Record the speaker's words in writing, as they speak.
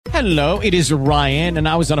Hello, it is Ryan, and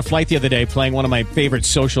I was on a flight the other day playing one of my favorite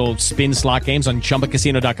social spin slot games on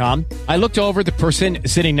ChumbaCasino.com. I looked over at the person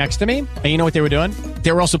sitting next to me, and you know what they were doing?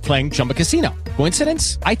 They were also playing Chumba Casino.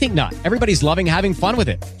 Coincidence? I think not. Everybody's loving having fun with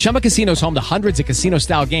it. Chumba Casino is home to hundreds of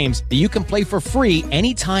casino-style games that you can play for free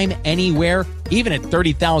anytime, anywhere, even at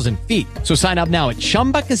 30,000 feet. So sign up now at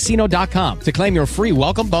ChumbaCasino.com to claim your free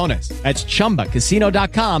welcome bonus. That's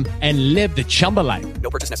ChumbaCasino.com and live the Chumba life.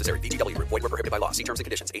 No purchase necessary. VGW. Void where prohibited by law. See terms and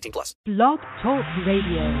conditions. 18 plus. Blog Talk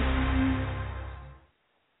Radio.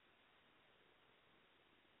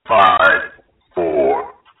 5,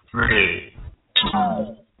 4, 3, 2,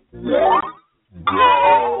 1,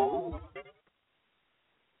 go.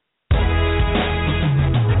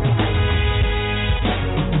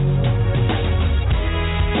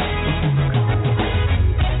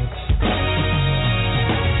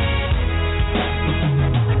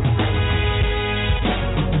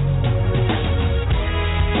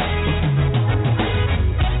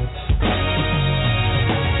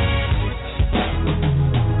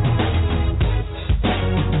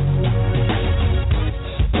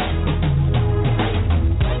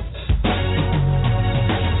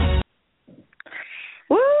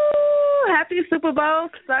 Happy Super Bowl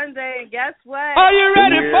Sunday, and guess what? Are you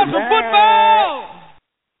ready for some football?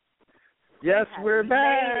 Yes, we're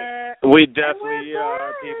back. We definitely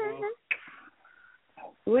are, people.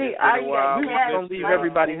 We are. We don't leave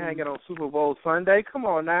everybody hanging on Super Bowl Sunday. Come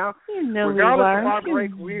on now. You know regardless of our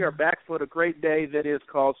break, we are back for the great day that is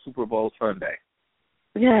called Super Bowl Sunday.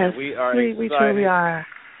 Yes, we are. We truly are.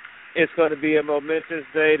 It's going to be a momentous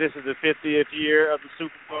day. This is the 50th year of the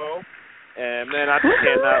Super Bowl. And, man, I just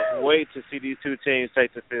cannot wait to see these two teams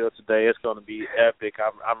take the field today. It's going to be epic.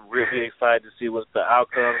 I'm really excited to see what the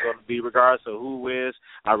outcome is going to be, regardless of who wins.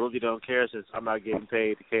 I really don't care since I'm not getting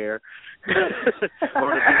paid to care. On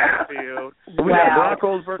the field. We got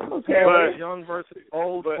Broncos versus Patriots, young versus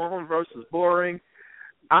old, form versus boring.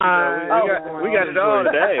 We got it all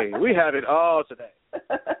today. We have it all today.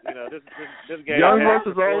 You know, this game. Young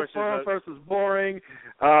versus old, form versus boring,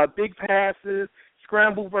 big passes.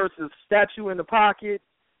 Scramble versus statue in the pocket.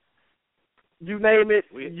 You name it,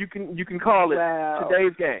 you can call it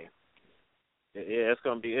today's game. Yeah, it's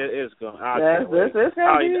gonna be. It's gonna. I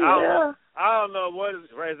don't know what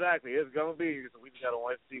exactly it's gonna be. So we just gotta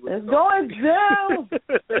wait to see what it's going down.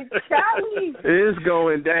 It's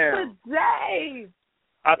going down today.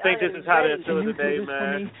 I think this is how they feel today,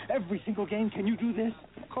 man. Every single game, can you do this,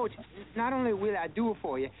 Coach? Not only will I do it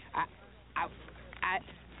for you,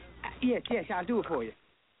 Yes, I'll do it for you.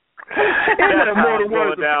 That's how it's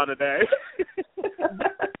going down today.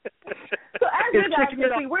 So as you guys can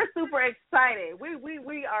see, we're super excited.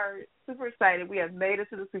 We are super excited. We have made it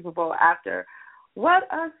to the Super Bowl after what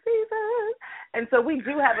a season. And so we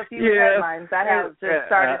do have a few headlines that have just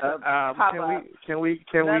started to pop up.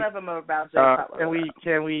 None of them are about just pop up.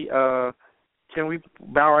 Can we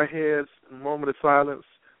bow our heads in a moment of silence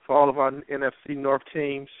for all of our NFC North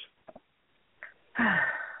teams?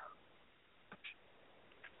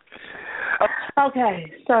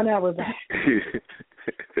 Okay, so now we're back.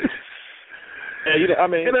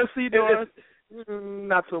 NFC North,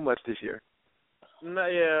 not so much this year. No,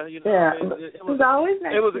 it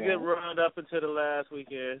was a good run up until the last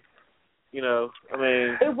weekend. You know, it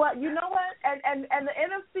was. You know what? And the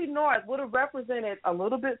NFC North would have represented a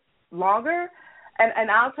little bit longer, and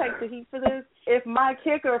I'll take the heat for this. If my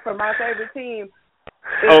kicker for my favorite team.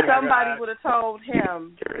 If somebody would have told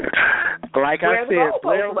him, like I said,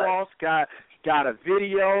 Blair Ross got a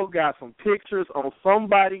video, got some pictures on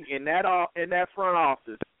somebody in that front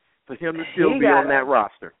office for him to still be on that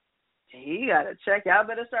roster. He got to check. Y'all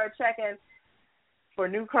better start checking for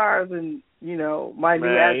new cars and my new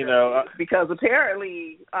address, because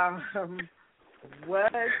apparently I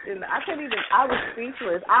was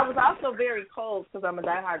speechless. I was also very cold because I'm a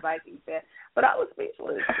diehard Vikings fan, but I was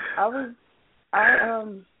speechless. I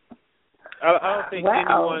don't think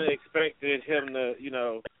anyone expected him to, you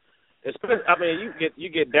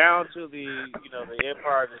get down to the end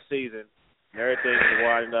part of the season, and everything is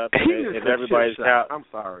winding up, and everybody's out. I'm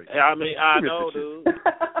sorry. I know, dude.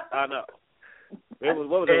 I know. What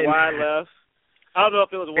was it, wide left? I don't know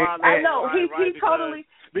if it was wide left. I know, he totally.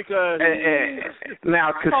 Because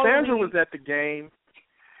now, Cassandra was at the game,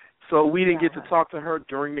 so we didn't get to talk to her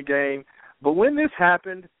during the game. But when this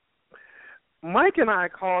happened, Mike and I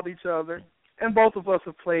called each other, and both of us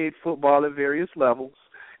have played football at various levels.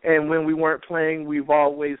 And when we weren't playing, we've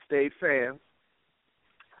always stayed fans.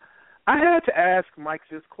 I had to ask Mike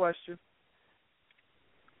this question.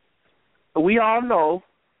 We all know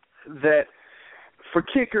that for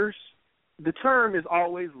kickers, the term is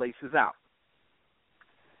always laces out.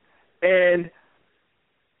 And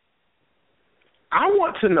I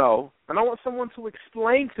want to know, and I want someone to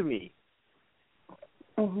explain to me,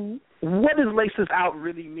 what does laces out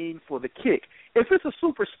really mean for the kick? If it's a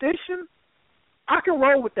superstition, I can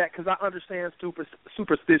roll with that because I understand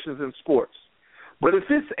superstitions in sports. But if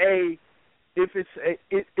it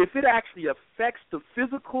actually affects the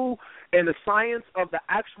physical and the science of the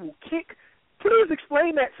actual kick, please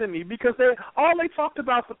explain that to me, because all they talked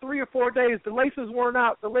about for 3 or 4 days, the laces weren't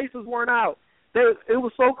out. It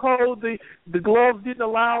was so cold, the gloves didn't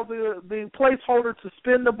allow the placeholder to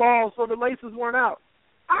spin the ball, so the laces weren't out.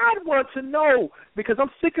 I want to know, because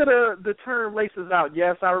I'm sick of the term laces out.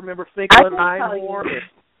 Yes, I remember Finkel and Einhorn.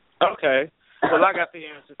 Okay. Well, I got the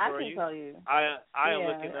answer for you. I can tell you. I am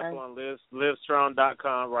looking up on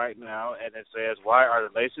livestrong.com right now, and it says, why are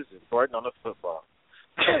the laces important on a football?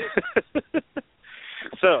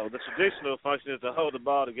 So the traditional function is to hold the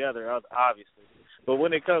ball together, obviously. But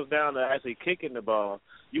when it comes down to actually kicking the ball,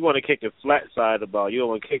 you want to kick the flat side of the ball. You don't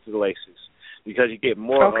want to kick the laces because you get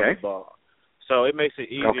more on the ball. So it makes it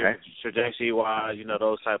easier trajectory-wise,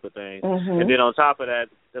 those type of things. And then on top of that,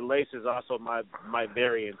 the laces also might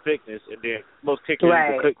vary in thickness. And then most kickers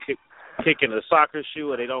kick in a soccer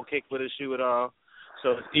shoe, or they don't kick with a shoe at all.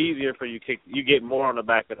 So it's easier for you to kick. You get more on the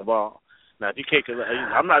back of the ball. Now, if you kick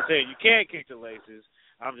I'm not saying you can't kick the laces.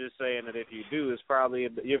 I'm just saying that if you do, you probably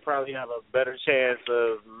have a better chance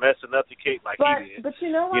of messing up the kick like he did. But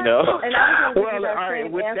you know what? And I was going to give you that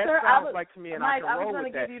same answer. That sounds like to me, and Mike, I can roll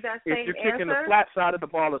with that. If you're kicking answer. the flat side of the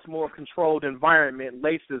ball, it's more controlled environment.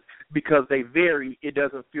 Laces, because they vary, it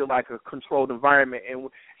doesn't feel like a controlled environment.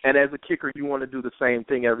 And as a kicker, you want to do the same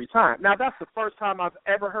thing every time. Now, that's the first time I've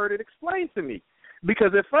ever heard it explained to me.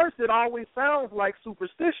 Because at first it always sounds like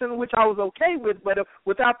superstition, which I was okay with, but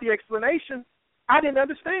without the explanation, I didn't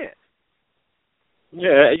understand.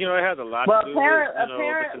 Yeah, it has a lot to do with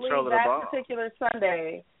apparently the control of the ball.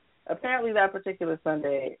 Apparently that particular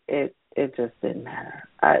Sunday, it just didn't matter.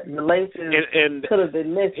 The laces could have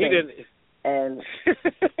been missing. He didn't. And let's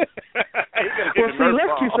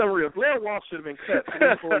keep some real. Blair Walsh should have been cut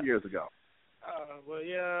 4 years ago.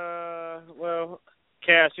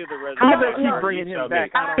 Kass, you're the resident. How do they keep bringing him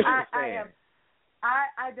back? I don't understand.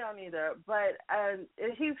 I don't either, but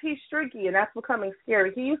he's streaky, and that's becoming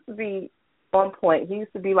scary. He used to be on point. He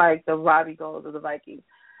used to be like the Robbie Gold of the Vikings,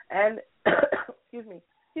 and excuse me,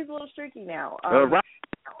 he's a little streaky now. The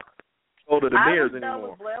Bears anymore. I was done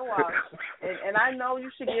with Blair Walsh, and I know you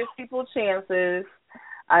should give people chances.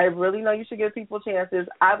 I really know you should give people chances.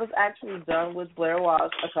 I was actually done with Blair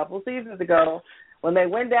Walsh a couple seasons ago when they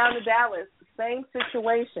went down to Dallas. Same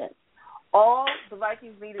situation. All the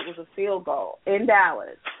Vikings needed was a field goal in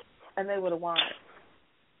Dallas, and they would have won.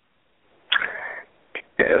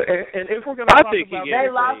 And if we're going to talk about, they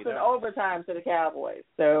lost in overtime to the Cowboys.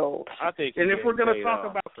 So I think, and if we're going to talk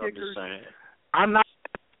about kickers, I'm not.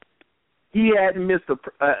 He hadn't missed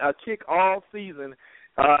a kick all season,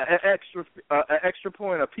 an extra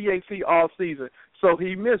point, a PAT all season. So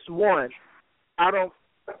he missed one.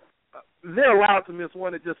 They're allowed to miss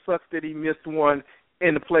one. It just sucks that he missed one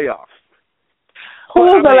in the playoffs.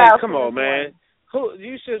 Who's allowed? Come on, man.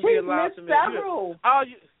 You should be allowed to miss several.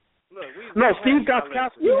 Steve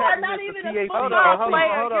Gostkowski. You are not even a football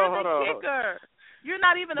player. You're the kicker. You're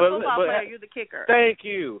not even a football player. You're the kicker. Thank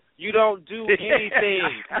you. You don't do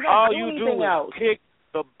anything. All you do is kick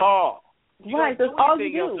the ball. You don't do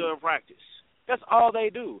anything else during practice. That's all they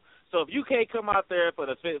do. So if you can't come out there for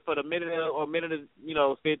the minute or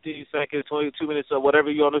 50 seconds, 22 minutes, or whatever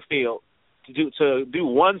you're on the field to do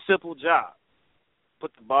one simple job,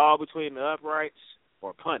 put the ball between the uprights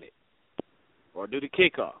or punt it or do the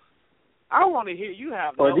kickoff. I want to hear you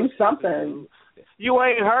have or do something. You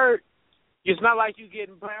ain't hurt. It's not like you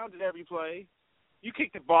getting pounded every play. You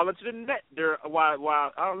kick the ball into the net. Let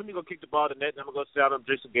me go kick the ball to the net, and I'm going to go sit down and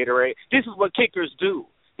drink some Gatorade. This is what kickers do.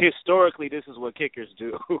 Historically, this is what kickers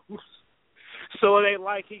do. So it ain't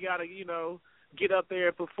like he got to, get up there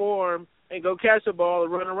and perform and go catch the ball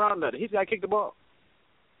and run around nothing. He's got to kick the ball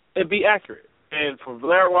and be accurate. And for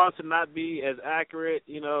Blair Walsh to not be as accurate,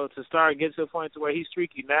 to start getting to a point to where he's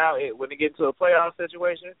streaky now, when he gets into a playoff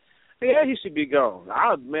situation, yeah, he should be gone.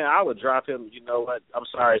 I would drop him. You know what? I'm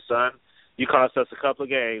sorry, son. You cost us a couple of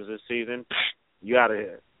games this season. You out of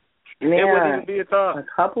here. Yeah, it wouldn't even be a thought.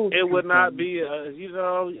 It would not be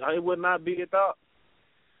it would not be a thought.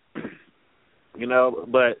 But they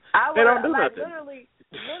don't do nothing.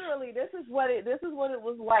 Literally, this is what it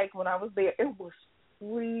was like when I was there. It was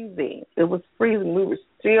freezing. It was freezing. We were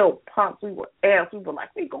still pumped. We were amped. We were like,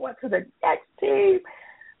 we're going to the next team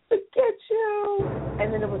to get you.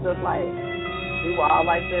 And then it was just like, we were all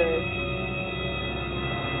like this.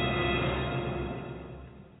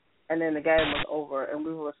 and then the game was over, and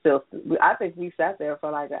we were still. I think we sat there for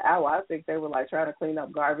like an hour. I think they were like trying to clean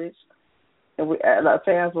up garbage, and the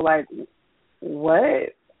fans were like,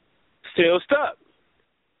 "What?" Still stuck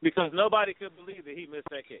because nobody could believe that he missed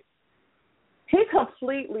that kick. He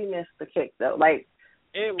completely missed the kick, though. Like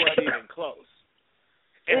it wasn't even close.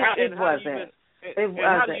 It wasn't. It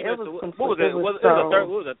wasn't. What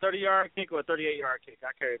was it? A 30-yard kick or a 38-yard kick?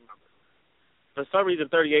 I can't remember. For some reason,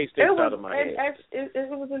 38 sticks out of my head. It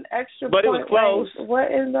was an extra but point. It was close. Range.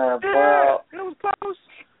 What in the world? It was close.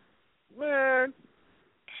 Man.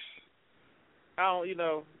 I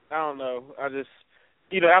don't know. I just,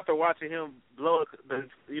 after watching him blow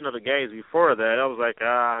the games before that, I was like,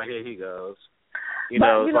 here he goes.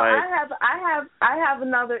 I have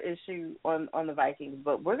another issue on the Vikings,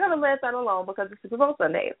 but we're gonna let that alone because it's Super Bowl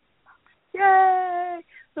Sunday. Yay!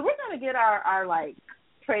 So we're gonna get our like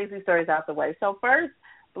crazy stories out the way. So first,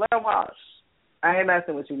 Blair Walsh. I ain't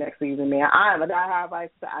messing with you next season, man. I'm a diehard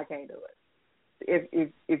Vikings. I can't do it.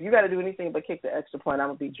 If you got to do anything but kick the extra point, I'm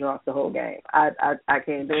gonna be drunk the whole game. I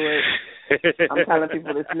can't do it. I'm telling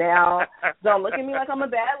people this now. Don't look at me like I'm a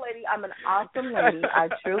bad lady. I'm an awesome lady. I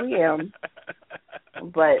truly am.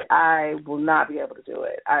 But I will not be able to do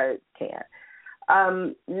it. I can't.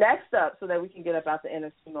 Next up, so that we can get up out the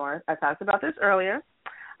NFC North, I talked about this earlier.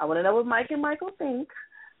 I want to know what Mike and Michael think.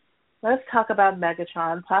 Let's talk about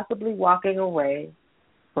Megatron possibly walking away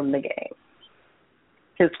from the game.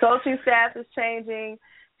 His coaching staff is changing.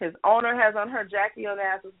 His owner has on her Jackie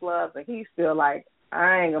Onassis gloves, and he's still like,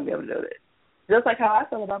 I ain't going to be able to do this. Just like how I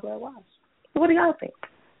feel about Blair Walsh. So what do y'all think?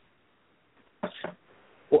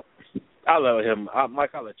 Well, I love him.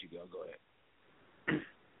 Mike, I'll let you go. Go ahead.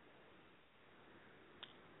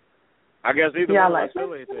 I guess either one of us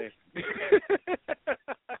feel anything.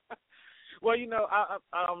 Well,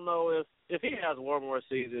 I don't know if he has one more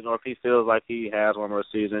season or if he feels like he has one more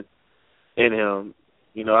season in him.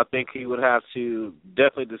 I think he would have to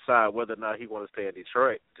definitely decide whether or not he wants to stay in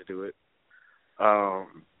Detroit to do it.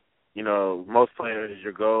 Most players,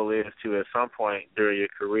 your goal is to, at some point during your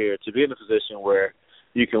career, to be in a position where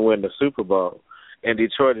you can win the Super Bowl. And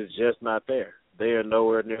Detroit is just not there. They are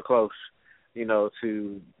nowhere near close,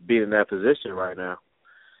 to being in that position right now.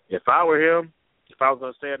 If I were him, if I was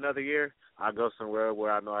going to stay another year, I'd go somewhere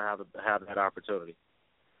where I know I have that opportunity.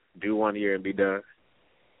 Do 1 year and be done.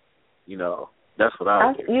 That's what I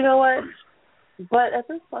would do. You know what? But at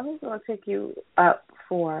this point, who's going to pick you up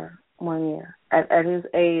for 1 year? At his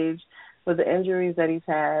age, with the injuries that he's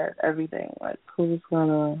had, everything, like, who's going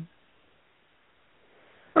to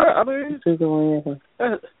do the 1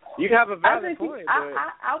 year? You have a valid point.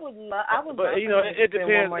 I would love but it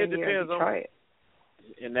depends on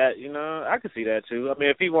in that, I could see that too. I mean,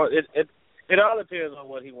 if he wants it all depends on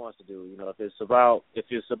what he wants to do. If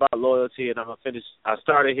it's about loyalty and I'm gonna finish. I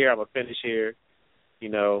started here. I'm gonna finish here.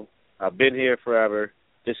 I've been here forever.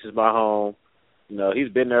 This is my home. He's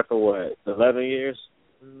been there for what, 11 years,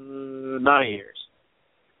 9 years.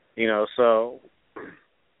 So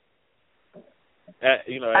at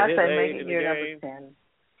his age in the game.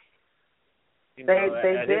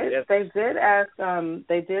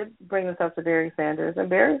 They did bring this up to Barry Sanders, and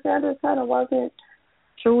Barry Sanders kind of wasn't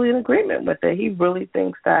truly in agreement with it. He really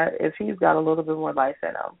thinks that if he's got a little bit more life in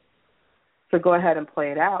him, to go ahead and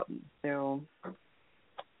play it out.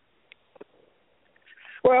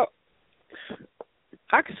 Well,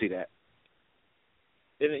 I can see that,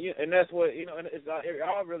 and that's what and it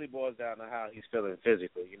all really boils down to how he's feeling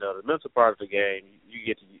physically. The mental part of the game,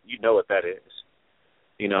 you know what that is.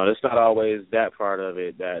 It's not always that part of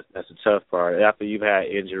it that's the tough part. After you've had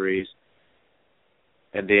injuries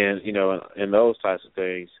and then, and those types of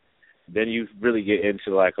things, then you really get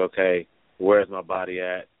into like, okay, where's my body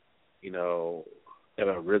at? Am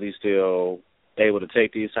I really still able to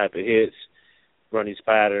take these type of hits, run these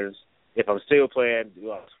patterns? If I'm still playing,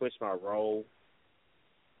 do I switch my role?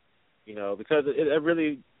 Because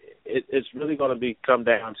it's really going to come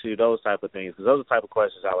down to those type of things, because those are the type of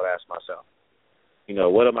questions I would ask myself.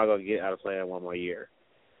 What am I going to get out of playing 1 more year?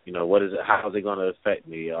 What is it? How is it going to affect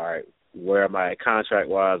me? All right, where am I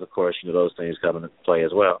contract-wise? Of course, those things come into play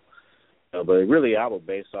as well. But really, I would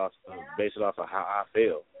base it off of how I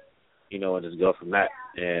feel, and just go from that.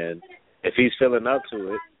 And if he's feeling up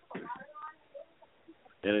to it,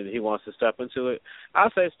 and he wants to step into it, I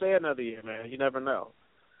say stay another year, man. You never know.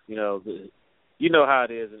 You know how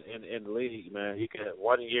it is in the league, man. You can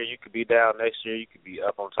 1 year you could be down, next year you could be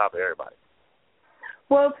up on top of everybody.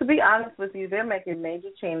 Well, to be honest with you, they're making major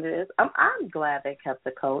changes. I'm glad they kept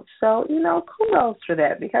the coach. So, kudos for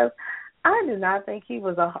that, because I did not think he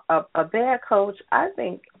was a bad coach. I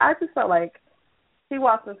just felt like he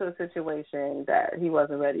walked into a situation that he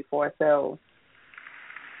wasn't ready for. So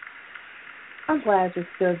I'm glad you're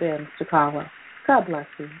still there, Mr. Caldwell. God bless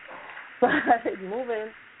you. But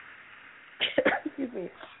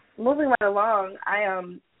moving right along, I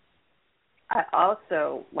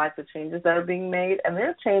also like the changes that are being made, and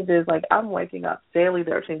there's changes, like I'm waking up daily,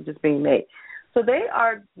 there are changes being made. So they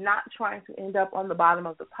are not trying to end up on the bottom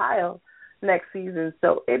of the pile next season,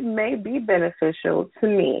 so it may be beneficial to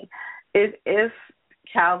me if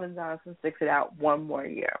Calvin Johnson sticks it out one more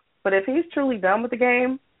year. But if he's truly done with the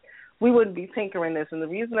game, we wouldn't be tinkering this. And the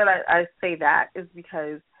reason that I say that is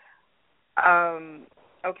because,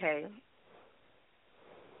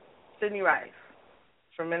 Sidney Rice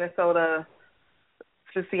from Minnesota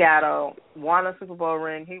to Seattle, won a Super Bowl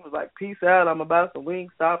ring. He was like, peace out, I'm about to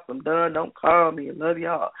Wingstop, I'm done, don't call me, I love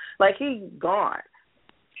y'all. Like, he's gone.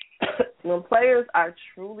 When players are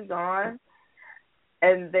truly gone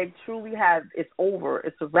and they truly have, it's over,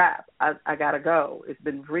 it's a wrap, I got to go, it's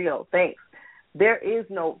been real, thanks. There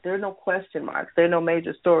are no question marks. There are no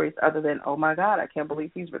major stories other than, oh, my God, I can't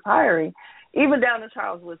believe he's retiring. Even down to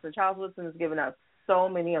Charles Woodson. Charles Woodson has given us so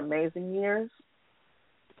many amazing years.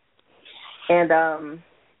 And,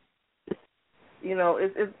 you know,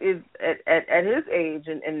 it's at his age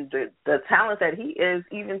and the talent that he is,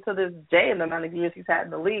 even to this day, and the amount of years he's had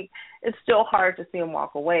in the league, it's still hard to see him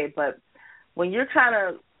walk away. But when you're kind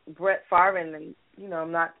of Brett Favre, and, you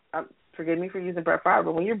know, forgive me for using Brett Favre,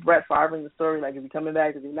 but when you're Brett Favre in the story, like, is he coming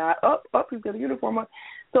back, is he not? He's got a uniform on.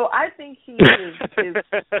 So I think his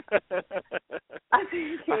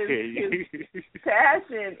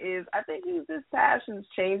passion's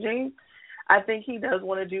changing. I think he does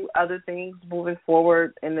want to do other things moving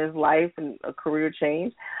forward in his life and a career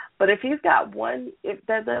change. But if he's got if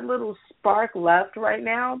there's that little spark left right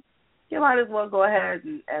now, you might as well go ahead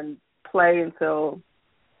and play until,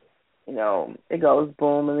 you know, it goes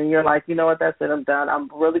boom, and then you're like, you know what, that's it, I'm done. I'm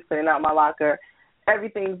really cleaning out my locker.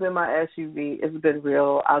 Everything's in my SUV. It's been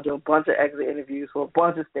real. I'll do a bunch of exit interviews for a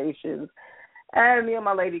bunch of stations, and me and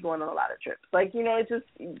my lady going on a lot of trips. Like, you know, it's just,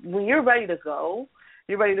 when you're ready to go,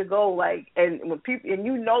 like, and when people, and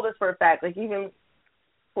you know this for a fact, like, even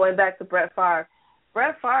going back to Brett Favre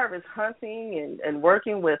is hunting and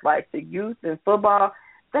working with, like, the youth in football.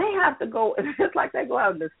 They have to go, it's just like they go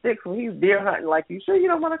out in the sticks when he's deer hunting. Like, you sure you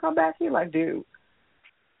don't want to come back here? Like, dude,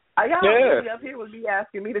 y'all really up here would be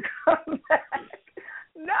asking me to come back.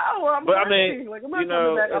 No, I'm hunting. I'm not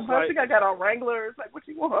coming back. I'm hunting. I got on Wranglers. Like, what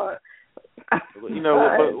you want? You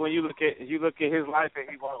know, but when you look at his life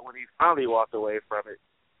and when he finally walked away from it,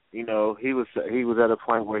 you know, he was at a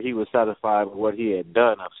point where he was satisfied with what he had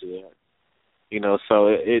done up there. You know, so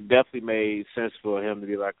it definitely made sense for him to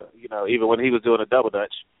be like, you know, even when he was doing a double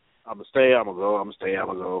dutch, I'm gonna stay, I'm gonna go, I'm gonna stay, I'm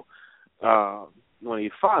gonna go. When he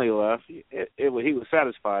finally left, he was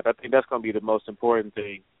satisfied. I think that's gonna be the most important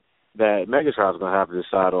thing that Megatron's gonna have to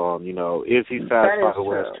decide on. You know, is he satisfied with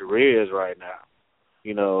where his career is right now?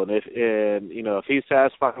 You know, and if he's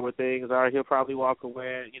satisfied with things, all right, he'll probably walk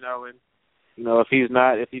away. You know, and you know, if he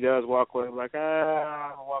does walk away, like,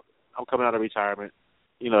 I'm coming out of retirement.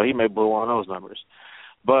 You know, he may blow on those numbers,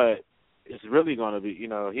 but it's really going to be, you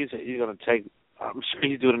know, he's going to take. I'm sure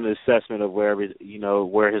he's doing an assessment of where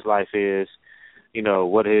his life is, you know,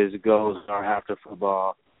 what his goals are after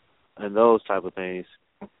football, and those type of things.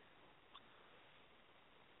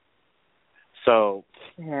 So,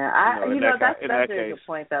 yeah, that's a good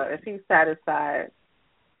point though. If he's satisfied,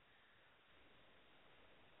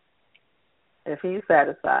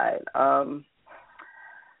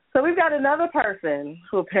 So we've got another person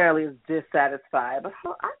who apparently is dissatisfied, but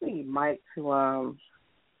I need Mike to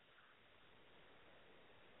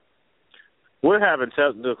We're having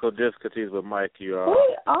technical difficulties with Mike, you all.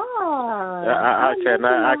 We are. I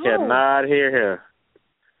cannot hear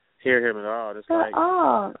him at all. It's like,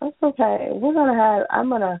 that's okay. I'm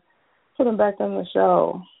gonna put him back on the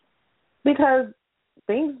show because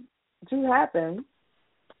things do happen.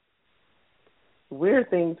 Weird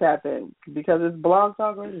things happen because it's Blog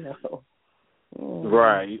Talk Radio.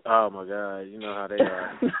 Right. Oh, my God. You know how they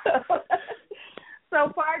are.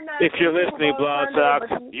 So, pardon us. If you're listening, Blog Talk,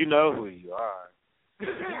 you know who you are.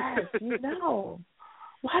 Yes, you know.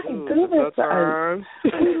 Why do you do this to us?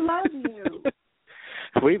 We love you.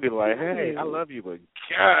 We be like, hey, I love you, but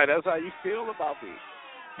God, that's how you feel about me.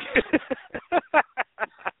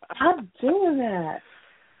 I'm doing that.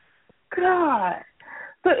 God.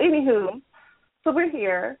 So, anywho. So we're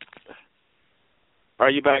here. Are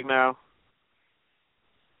you back now?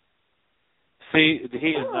 See, he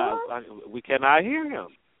is not. We cannot hear him.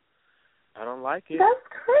 I don't like it. That's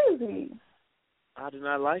crazy. I do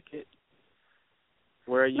not like it.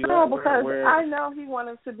 Where are you No, at? because where? I know he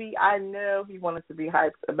wanted to be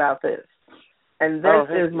hyped about this. And this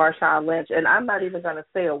is Marshawn Lynch, and I'm not even going to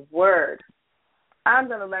say a word. I'm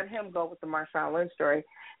going to let him go with the Marshawn Lynch story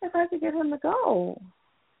if I could get him to go.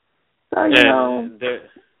 So, you know.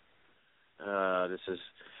 This is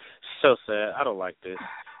so sad. I don't like this.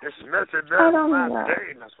 This is nothing I don't my know.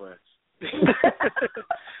 day. I swear.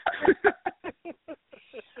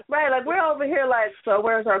 Right, like we're over here like, so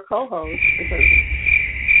where's our co-host? Because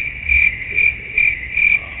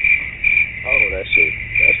oh, that shit,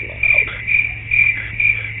 that's loud.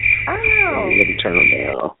 I know. Let me turn them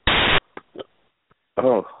down.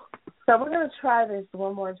 Oh. So we're going to try this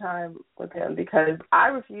one more time with him because I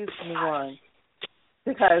refuse to move on.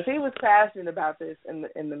 Because he was passionate about this in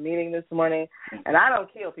the meeting this morning, and I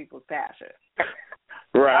don't kill people's passion.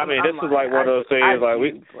 Right. I mean, this is like one of those things.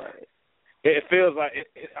 It feels like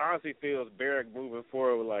it honestly feels Barrick moving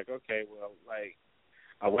forward. Like, okay, well, like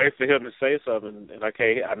I wait for him to say something, and I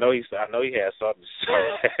know he has something to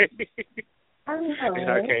say. I know. And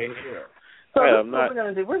I can't hear. So what we're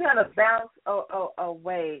going to do? We're going to bounce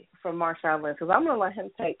away from Marshawn Lynch because I'm going to let him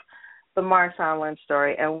take the Marshawn Lynch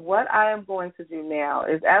story. And what I am going to do now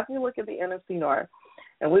is, as we look at the NFC North,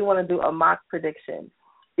 and we want to do a mock prediction.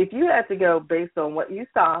 If you had to go based on what you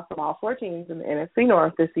saw from all 4 teams in the NFC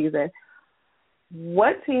North this season,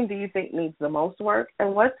 what team do you think needs the most work,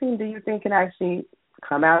 and what team do you think can actually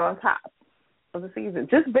come out on top of the season?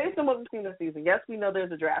 Just based on what we've seen this season. Yes, we know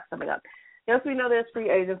there's a draft coming up. Yes, we know there's free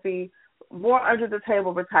agency, more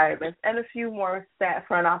under-the-table retirements, and a few more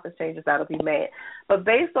front office changes that will be made. But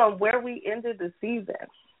based on where we ended the season,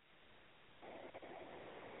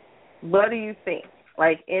 what do you think,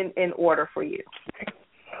 like, in order for you?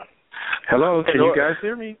 Hello, can you guys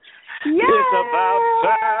hear me? Yes! It's about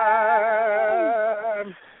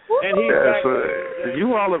time. And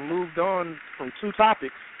you all have moved on from 2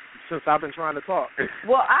 topics since I've been trying to talk.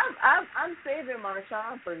 Well, I'm saving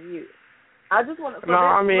Marshawn for you. I just want to. No,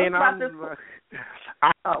 I mean, I'm sorry.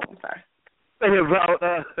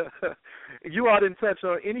 About you all didn't touch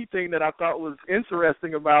on anything that I thought was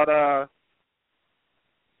interesting about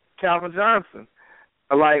Calvin Johnson.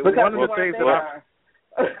 Like because one of the things that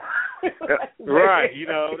right, you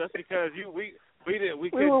know, that's because we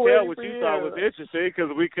couldn't tell what you thought was interesting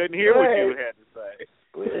because we couldn't hear what you had to say.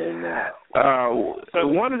 So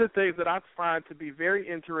one of the things that I find to be very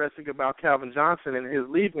interesting about Calvin Johnson and his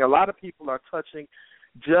leaving, a lot of people are touching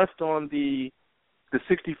just on the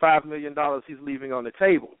 $65 million he's leaving on the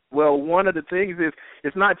table. Well, one of the things is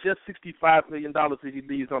it's not just $65 million that he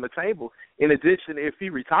leaves on the table. In addition, if he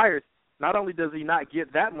retires, not only does he not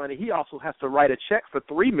get that money, he also has to write a check for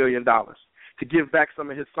 $3 million to give back some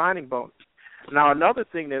of his signing bonus. Now, another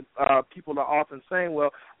thing that people are often saying,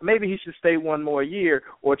 well, maybe he should stay one more year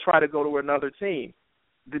or try to go to another team.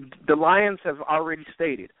 The Lions have already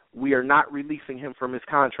stated we are not releasing him from his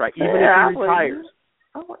contract, even if he retires.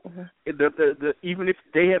 Even if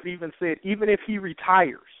they have even said, even if he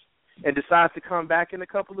retires and decides to come back in a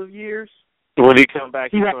couple of years, when he comes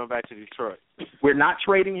back, he's coming back to Detroit. We're not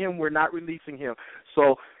trading him. We're not releasing him.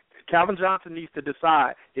 So Calvin Johnson needs to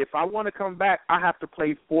decide, if I want to come back, I have to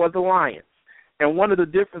play for the Lions. And one of the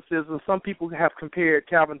differences is some people have compared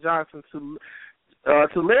Calvin Johnson to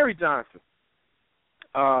Larry Johnson.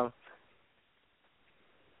 I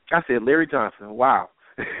said Larry Johnson. Wow.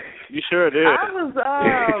 You sure did. I was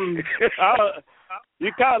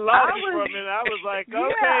you kind of lost me for a minute. I was like,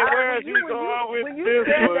 okay, where is he going with this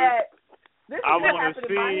one? This is I what want to happened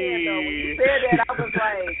in my head, though. When you see. said that, I was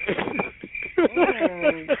like,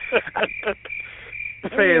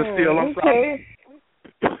 Fan still, I'm sorry.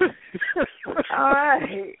 All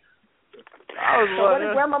right. So what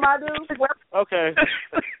did Grandmama do? Okay.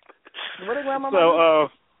 What did Grandmama do?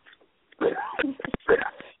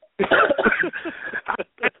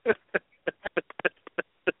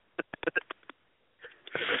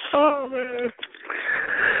 Oh, man.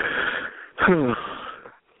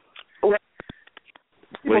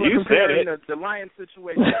 Well, you said it. The Lions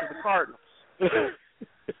situation to the Cardinals.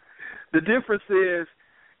 The difference is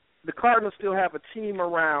the Cardinals still have a team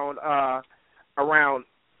around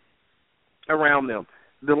them.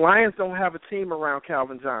 The Lions don't have a team around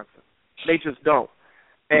Calvin Johnson. They just don't.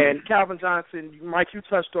 And Calvin Johnson, Mike, you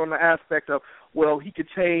touched on the aspect of, well, he could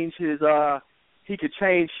change the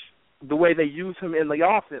way they use him in the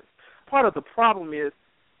offense. Part of the problem is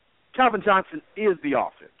Calvin Johnson is the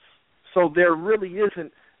offense. So there really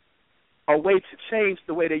isn't a way to change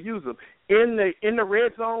the way they use him. In the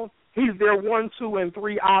red zone, he's their 1, 2, and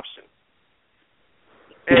 3 option.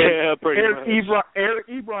 And pretty much. Eric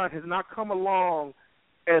Ebron has not come along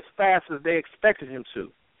as fast as they expected him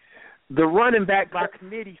to. the running back by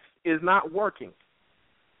committee is not working.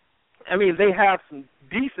 I mean, they have some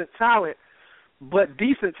decent talent, but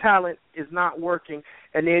decent talent is not working.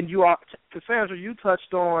 And then Cassandra, you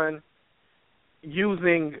touched on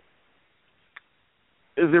using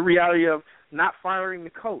the reality of not firing the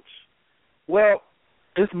coach. Well,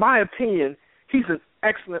 it's my opinion, he's an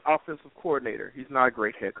excellent offensive coordinator. He's not a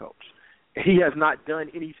great head coach. He has not done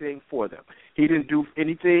anything for them. He didn't do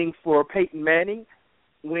anything for Peyton Manning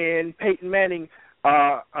when Peyton Manning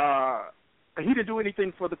he didn't do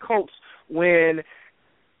anything for the Colts when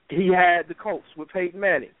he had the Colts with Peyton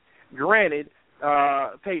Manning. Granted,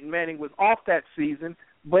 Peyton Manning was off that season,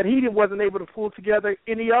 but he wasn't able to pull together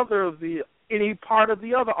any part of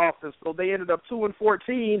the other offense. So they ended up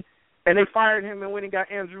 2-14, and they fired him and went and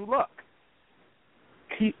got Andrew Luck.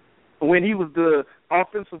 When he was the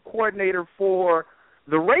offensive coordinator for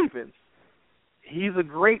the Ravens, he's a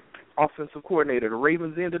great offensive coordinator. The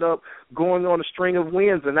Ravens ended up going on a string of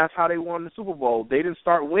wins, and that's how they won the Super Bowl. They didn't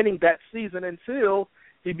start winning that season until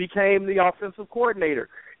he became the offensive coordinator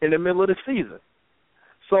in the middle of the season.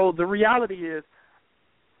 So the reality is,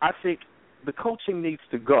 I think the coaching needs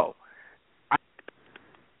to go.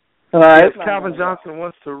 If Calvin Johnson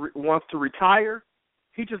wants to retire,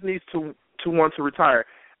 he just needs to want to retire.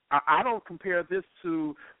 I don't compare this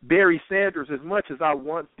to Barry Sanders as much as I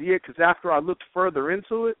once did, because after I looked further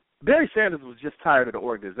into it, Barry Sanders was just tired of the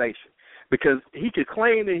organization because he could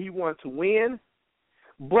claim that he wanted to win,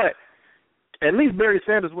 but at least Barry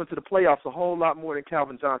Sanders went to the playoffs a whole lot more than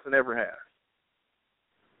Calvin Johnson ever has.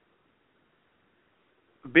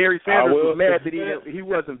 Barry Sanders was mad that he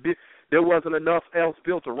wasn't. There wasn't enough else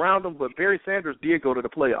built around him, but Barry Sanders did go to the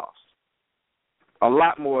playoffs a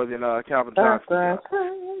lot more than Calvin Johnson.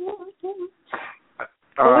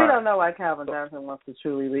 Well, we don't know why Calvin Johnson wants to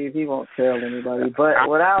truly leave. He won't tell anybody. But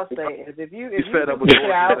what I'll say is, if you can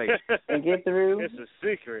get out and get through, it's a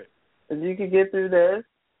secret. If you can get through this,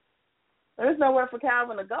 there's nowhere for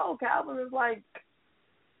Calvin to go. Calvin is like,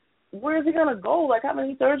 where is he gonna go? Like, how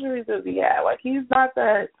many surgeries does he have? Like, he's not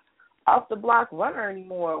that off the block runner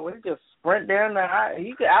anymore. Where he just sprint down the aisle.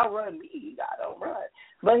 He could outrun me. I don't run,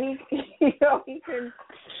 but he can.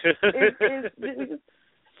 It's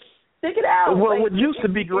stick it out. Well, what used to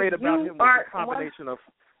be great about him was a combination of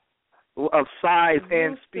size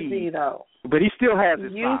and speed. But he still has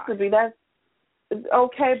his size. Used to be that.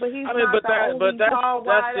 Okay, but he's that's just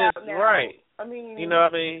now. Right. I mean,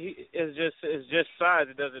 it's just size.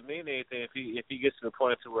 It doesn't mean anything if he gets to the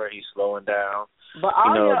point to where he's slowing down. But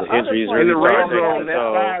all the injuries in the red zone,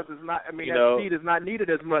 that size is not. I mean, that speed is not needed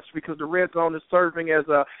as much because the red zone is serving as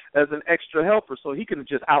an extra helper, so he can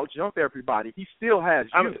just out jump everybody. He still has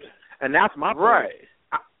use, and that's my point. Right.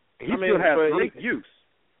 He still has great use.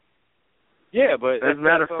 Yeah, but as a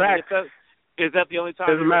matter of fact, is that the only time?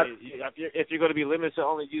 If you're going to be limited to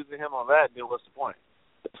only using him on that, then what's the point?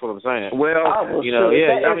 That's what I'm saying. Well, when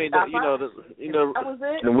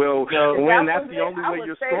that's the only way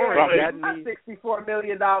you're scoring. $64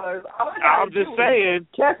 million. I'm just saying.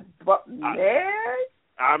 He is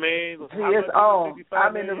on.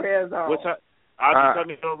 I'm in the red zone. I'll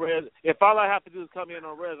come in on red. If all I have to do is come in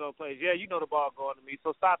on red zone plays, the ball going to me,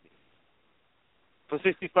 so stop me. For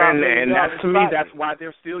 $65 million. And that's, to me, that's why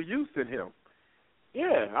they're still using him.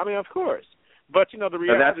 Yeah, of course. But, the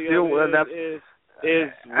reality is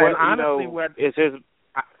his.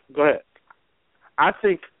 Go ahead. I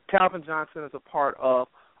think Calvin Johnson is a part of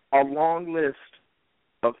a long list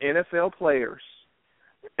of NFL players,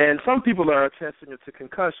 and some people are attesting it to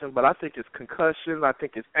concussion, but I think it's concussion, I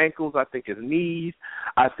think it's ankles, I think it's knees,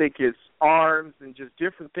 I think it's arms, and just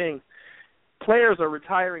different things. Players are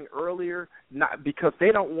retiring earlier not because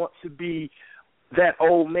they don't want to be that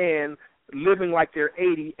old man living like they're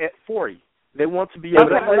 80 at 40. They want to be able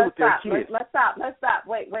to play with their kids. Let's stop.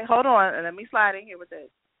 Wait, hold on, and let me slide in here with this.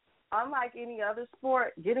 Unlike any other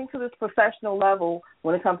sport, getting to this professional level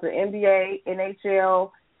when it comes to NBA,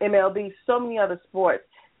 NHL, MLB, so many other sports,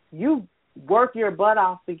 you work your butt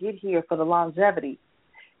off to get here for the longevity.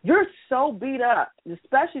 You're so beat up,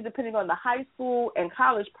 especially depending on the high school and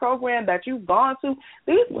college program that you've gone to.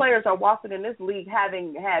 These players are walking in this league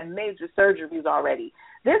having had major surgeries already.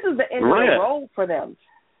 This is the end of the road for them.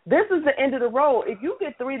 This is the end of the road. If you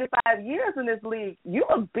get 3 to 5 years in this league,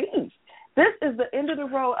 you're a beast. This is the end of the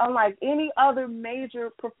road, unlike any other major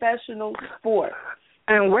professional sport.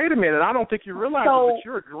 And wait a minute, I don't think you realize that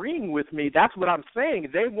you're agreeing with me. That's what I'm saying.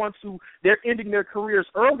 They're ending their careers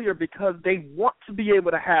earlier because they want to be able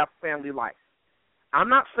to have family life. I'm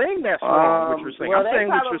not saying that's wrong, what you're saying. Well, I'm saying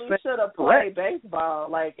what you're saying. They probably should have played baseball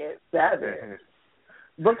like at 7.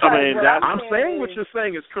 I'm saying what you're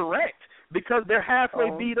saying is correct. because they're halfway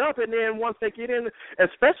beat up, and then once they get in,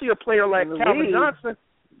 especially a player like Calvin Johnson,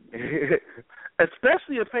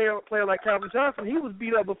 he was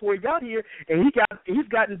beat up before he got here, and he's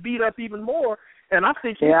gotten beat up even more. And I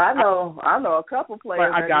think I know a couple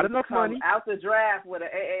players. I got enough money out the draft with an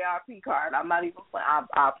AARP card. I'm not even playing. I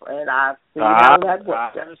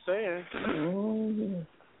understand. Mm-hmm.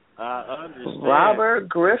 I understand. Robert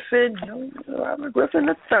Griffin III.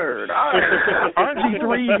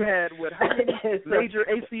 RG3 had how many major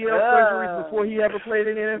ACL surgeries before he ever played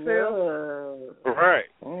in the NFL? Right.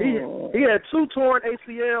 He had 2 torn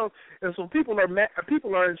ACLs, and so people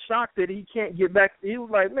are in shock that he can't get back. He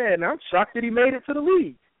was like, man, I'm shocked that he made it to the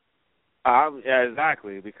league. Yeah,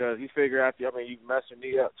 exactly, because you figure out, you messed your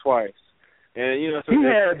knee up twice. And so he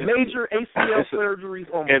had major ACL surgeries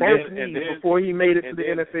on both knees before he made it to the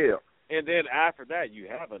NFL. And then after that, you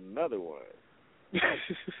have another one.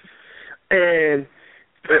 And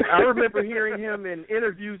I remember hearing him in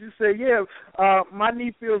interviews. He said, my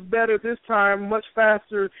knee feels better this time, much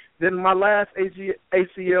faster than my last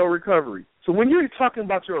ACL recovery. So when you're talking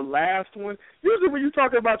about your last one, usually when you're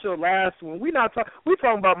talking about your last one, we're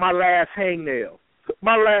talking about my last hangnail,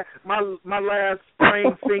 my last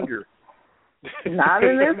sprained finger. Not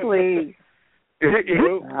in this league.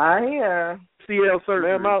 I hear. ACL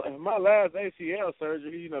surgery. Man, my last ACL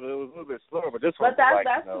surgery, it was a little bit slower, but this one. But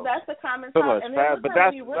that's the common time. And then look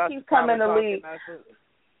how many rookies come in the league.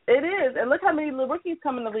 It is, and look how many rookies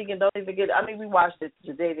come in the league and don't even get. I mean, we watched it.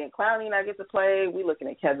 Jadeveon Clowney not get to play. We looking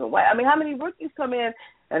at Kevin White. I mean, how many rookies come in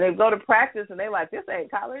and they go to practice and they like, this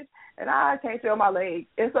ain't college, and I can't feel my leg,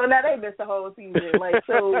 and so now they missed the whole season. Like,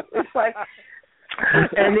 so it's like.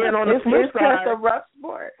 And then on the flip side, it's a rough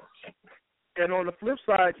sport. And on the flip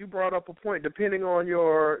side, you brought up a point. Depending on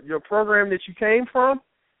your program that you came from,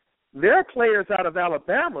 there are players out of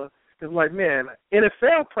Alabama that's like, man,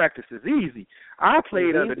 NFL practice is easy. I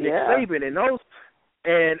played under Nick Saban and those,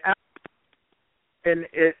 and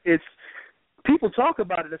it's people talk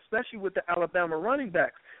about it, especially with the Alabama running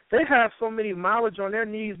backs. They have so many mileage on their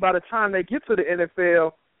knees by the time they get to the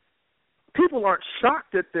NFL. People aren't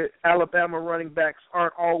shocked that the Alabama running backs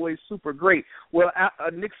aren't always super great. Well,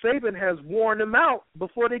 Nick Saban has worn them out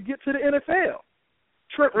before they get to the NFL.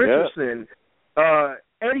 Trent Richardson,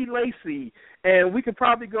 Eddie Lacy, and we could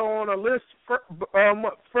probably go on a list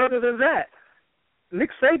further than that.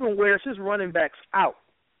 Nick Saban wears his running backs out,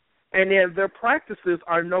 and then their practices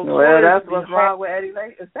are no. Well, that's what's wrong with Eddie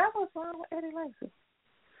Lacy. Is that what's wrong with Eddie Lacy?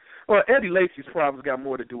 Well, Eddie Lacy's problems got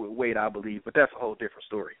more to do with weight, I believe, but that's a whole different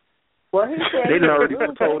story. Well, he said they already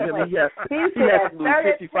told him he has to lose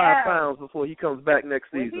 55 pounds before he comes back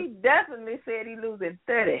next season. He definitely said he's losing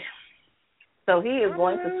 30. So he is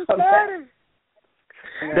going to come back.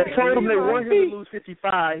 They told him they want him to lose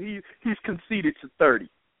 55. He's conceded to 30.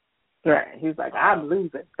 Right. He's like, I'm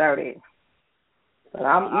losing 30. But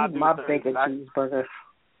I'm eating my bacon cheeseburger.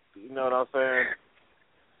 You know what I'm saying?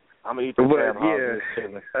 I'm going to eat the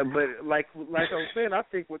but like I'm saying, I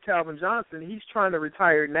think with Calvin Johnson, he's trying to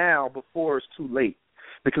retire now before it's too late.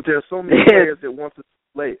 Because there are so many players that want to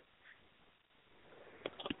late.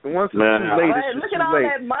 Once it's too late, it's look just at too late.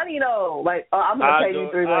 all that money, though. Like, I'm going to pay you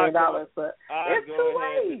 $3 million, but it's too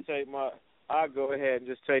late. I'll go ahead and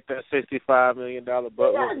just take that $65 million butt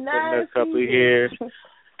for the next couple of years.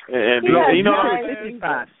 And you know,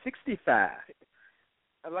 65.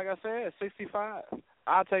 Like I said, 65.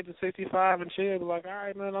 I'll take the 65 and chill. Be like, all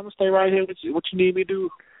right, man, I'm gonna stay right here with you. What you need me to do?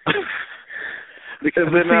 Because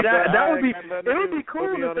then that would be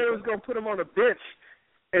cool if they was gonna put him on a bench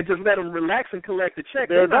and just let him relax and collect the check.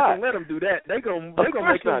 They're not gonna let him do that. They're gonna make him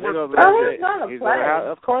work. He's gonna play.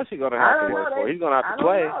 Of course, he's gonna have to work for it. He's gonna have to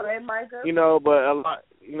play. But a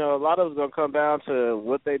lot of it's gonna come down to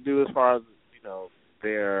what they do as far as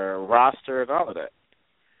their roster and all of that.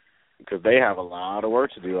 Because they have a lot of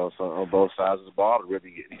work to do on both sides of the ball to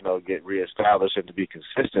really get reestablished and to be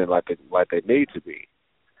consistent like they need to be.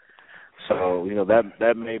 So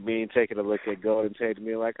that may mean taking a look at Golden Tate and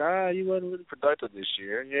being like, you wasn't really productive this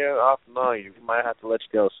year. Yeah, off and on you. We might have to let you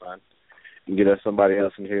go, son, and get us somebody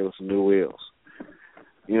else in here with some new wheels.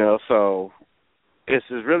 So it's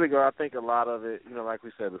really going. I think a lot of it, like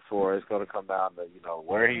we said before, it's going to come down to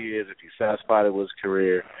where he is, if he's satisfied with his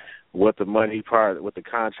career, what the money part, what the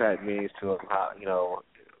contract means to him,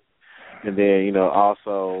 and then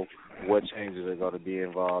also what changes are going to be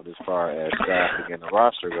involved as far as staffing and the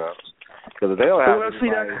roster goes. Because if they don't have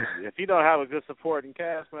if you don't have a good supporting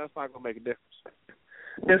cast, man, that's not going to make a difference.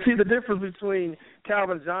 And see the difference between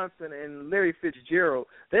Calvin Johnson and Larry Fitzgerald.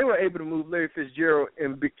 They were able to move Larry Fitzgerald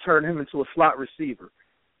and turn him into a slot receiver.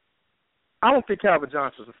 I don't think Calvin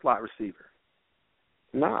Johnson's a slot receiver.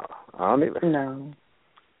 No, I don't either. No.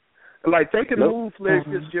 Like, they can move Larry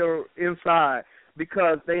Fitzgerald inside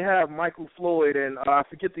because they have Michael Floyd and I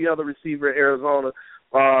forget the other receiver in Arizona,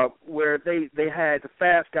 where they had the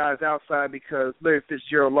fast guys outside because Larry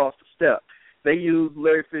Fitzgerald lost a step. They used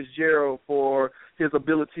Larry Fitzgerald for his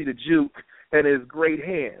ability to juke and his great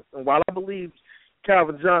hands. And while I believe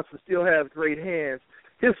Calvin Johnson still has great hands,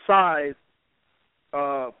 his size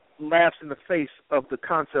laughs in the face of the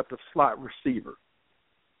concept of slot receiver.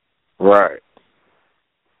 Right.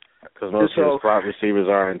 Because most of the slot receivers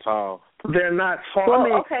aren't tall. They're not tall.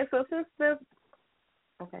 Well, okay, so since this...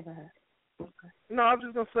 Okay, go ahead. Okay. No, I was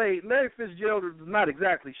just going to say, Larry Fitzgerald is not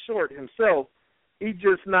exactly short himself. He's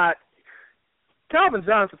just not... Calvin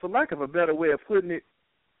Johnson, for lack of a better way of putting it,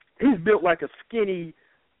 he's built like a skinny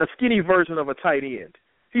version of a tight end.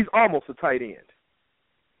 He's almost a tight end.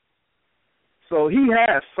 So he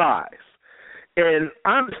has size. And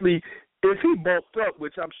honestly, if he bulked up,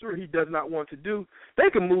 which I'm sure he does not want to do, they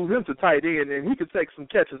can move him to tight end and he could take some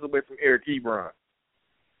catches away from Eric Ebron.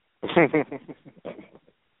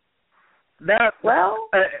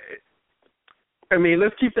 I mean,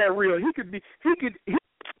 let's keep that real. He could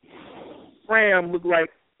Graham look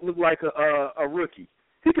like a rookie.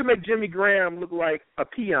 He could make Jimmy Graham look like a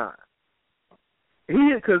peon.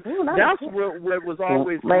 Because that's what was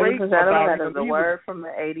always great about him. That is a word from the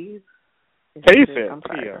 80s. He said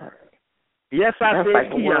peon. Yes, I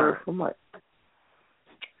said peon.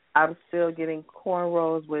 I'm still getting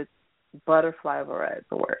cornrows with butterfly as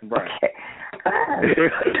a word. Right.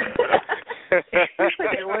 Okay.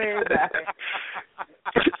 Way back.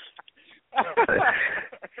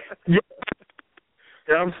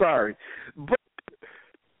 Yeah, I'm sorry. But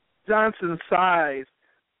Johnson's size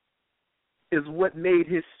is what made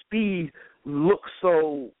his speed look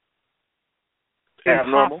so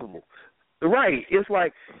impossible. Right. It's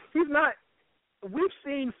like he's not – we've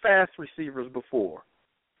seen fast receivers before.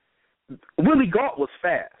 Willie Gault was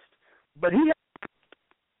fast, but he had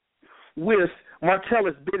with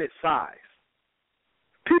Martellus Bennett's size.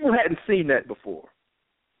 People hadn't seen that before.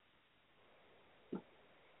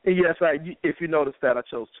 And yes, if you notice that, I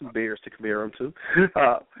chose two bears to compare him to.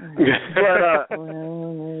 That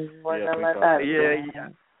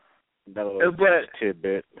little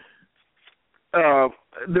tidbit.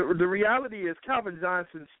 The reality is Calvin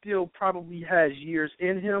Johnson still probably has years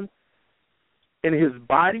in him, and his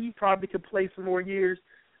body probably could play some more years.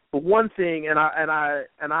 But one thing, and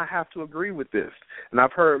I have to agree with this, and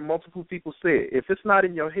I've heard multiple people say it, if it's not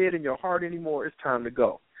in your head and your heart anymore, it's time to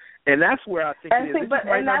go. And that's where I think it is.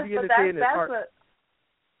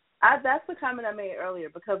 That's the comment I made earlier,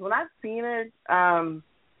 because when I've seen it,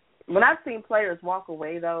 when I've seen players walk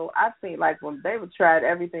away, though, I've seen, like, when they would tried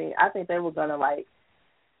everything, I think they were going to, like,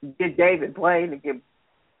 get David Blaine and get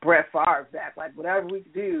Brett Favre back. Like, whatever we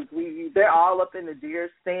do, they're all up in the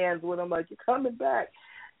deer stands with them, like, you're coming back.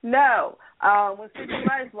 No. When Sidney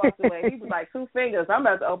Rice walked away, he was like, 2 fingers, I'm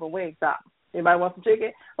about to open Wingstop. Anybody want some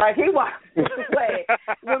chicken? Like, he walked away.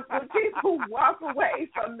 When people walk away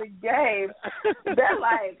from the game, they're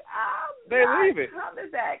like, I'm not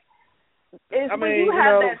coming back. It's when you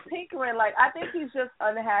have that tinkering, like, I think he's just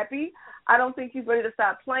unhappy. I don't think he's ready to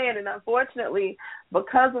stop playing. And unfortunately,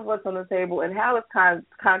 because of what's on the table and how his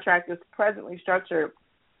contract is presently structured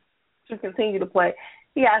to continue to play,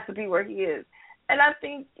 he has to be where he is. And I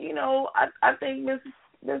think, I think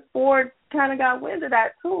Ms. Ford kind of got wind of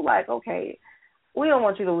that too. Like, okay, we don't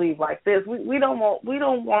want you to leave like this. We don't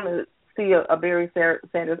want to see a Barry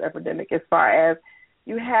Sanders epidemic as far as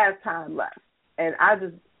you have time left. And I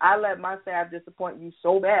let my staff disappoint you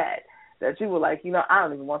so bad that you were like, I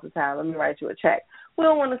don't even want the time. Let me write you a check. We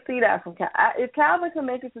don't want to see that from Calvin. If Calvin can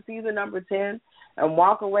make it to season number 10 and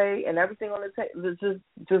walk away and everything on the table,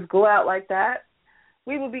 just go out like that,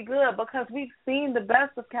 we would be good, because we've seen the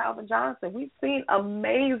best of Calvin Johnson. We've seen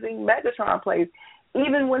amazing Megatron plays.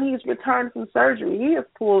 Even when he's returned from surgery, he has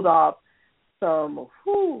pulled off some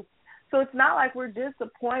So it's not like we're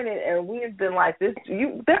disappointed and we've been like this.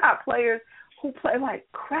 There are players who play like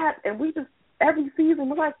crap, and we just, every season,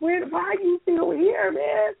 we're like, why are you still here,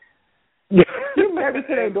 man? You're married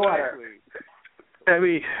to their daughter. I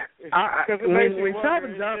mean, when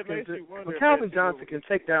Calvin Johnson can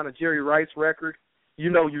take down a Jerry Rice record,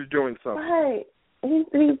 you're doing something. Right.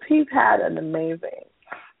 He's had an amazing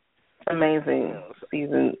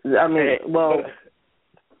season. I mean,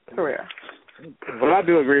 career. Well, I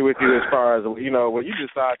do agree with you as far as, when you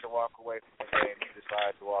decide to walk away from the game, you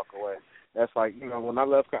decide to walk away. That's like, when I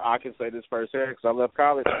left, I can say this firsthand because I left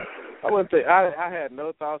college. I had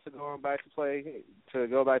no thoughts of going back to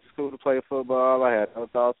go back to school to play football. I had no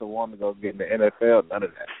thoughts of wanting to go get in the NFL, none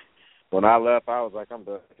of that. when I left, I was like, I'm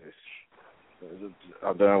done with this.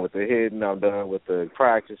 I'm done with the hitting. I'm done with the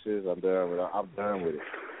practices. I'm done with it.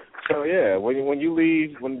 So yeah, when you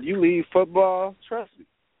leave football, trust me,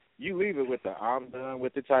 you leave it with the I'm done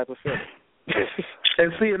with the type of feeling.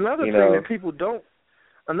 And see, another thing that people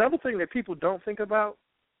don't think about,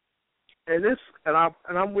 and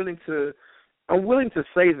I'm willing to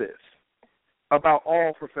say this about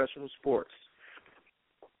all professional sports.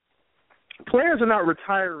 Players are not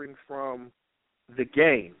retiring from the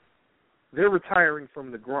game. They're retiring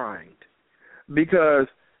from the grind. Because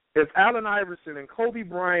if Allen Iverson and Kobe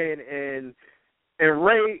Bryant and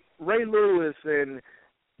Ray Lewis and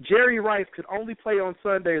Jerry Rice could only play on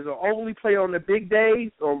Sundays or only play on the big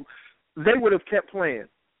days, or they would have kept playing.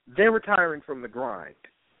 They're retiring from the grind.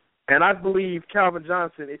 And I believe Calvin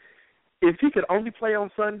Johnson, if he could only play on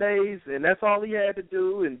Sundays and that's all he had to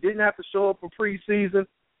do and didn't have to show up for preseason,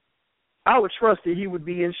 I would trust that he would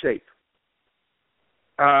be in shape.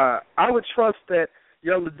 I would trust that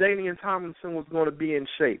LaDainian Tomlinson was going to be in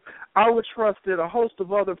shape. I would trust that a host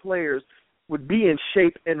of other players would be in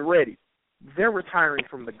shape and ready. They're retiring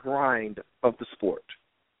from the grind of the sport.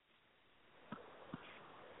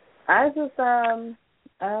 I don't know.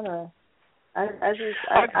 I don't know. I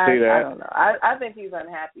think he's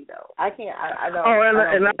unhappy though. I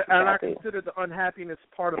don't. I consider the unhappiness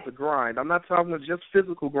part of the grind. I'm not talking about just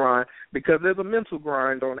physical grind, because there's a mental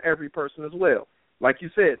grind on every person as well. Like you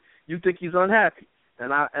said, you think he's unhappy,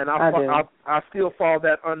 and I still fall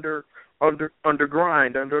that under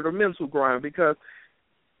grind, under the mental grind, because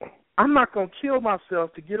I'm not going to kill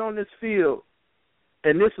myself to get on this field,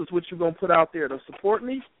 and this is what you're going to put out there to support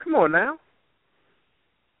me? Come on now.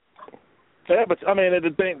 Yeah, but I mean,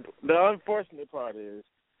 the unfortunate part is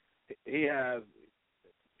it's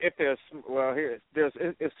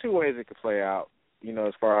two ways it could play out,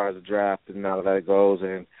 as far as the draft and how that goes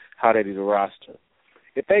and how they do the roster.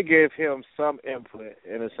 If they give him some input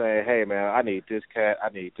and say, hey, man, I need this cat, I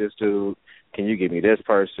need this dude, can you give me this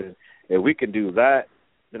person? If we can do that,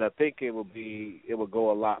 then I think it will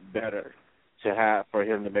go a lot better for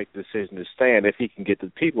him to make the decision to stand if he can get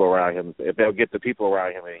the people around him, if they'll get the people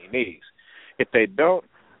around him that he needs. If they don't,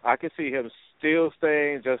 I can see him still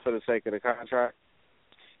staying just for the sake of the contract.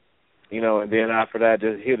 And then after that,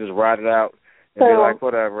 he'll just ride it out and be like,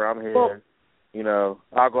 whatever, I'm here.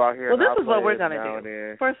 I'll go out here. Well, and this is what we're going to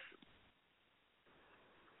do.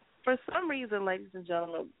 For some reason, ladies and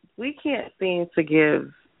gentlemen, we can't seem to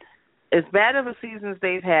give as bad of a season as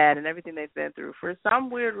they've had and everything they've been through. For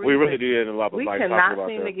some weird reason, we really do a lot. We cannot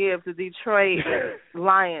seem to give the Detroit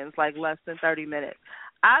Lions less than 30 minutes.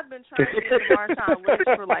 I've been trying to get Marshawn Lynch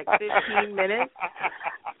for 15 minutes.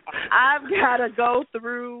 I've got to go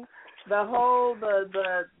through the whole,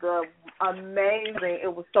 the amazing.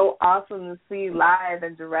 It was so awesome to see live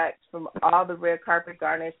and direct, from all the red carpet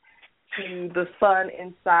garnish to the sun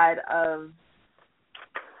inside of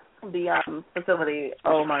the facility.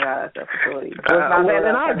 Oh my gosh, that facility.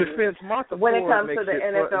 In our defense, Martha when Ford it comes to the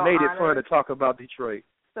NFL made it honors, fun to talk about Detroit.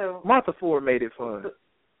 So Martha Ford made it fun.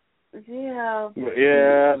 Yeah. She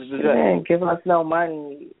didn't give us no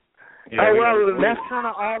money. Yeah, that's kind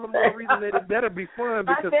of all the more reason that it better be fun,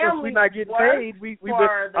 because since we're not getting paid,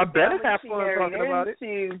 I better have fun talking about it.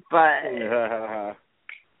 But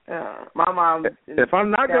my mom. If I'm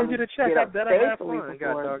not going to get a check, I better have fun.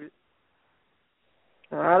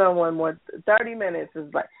 I don't want more. 30 minutes is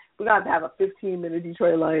we got to have a 15-minute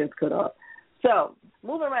Detroit Lions cut off. So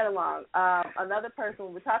moving right along, another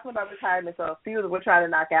person, we're talking about retirement, so a few that we're trying to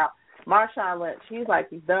knock out. Marshawn Lynch, he's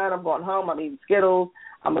he's done. I'm going home. I'm eating Skittles.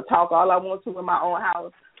 I'm going to talk all I want to in my own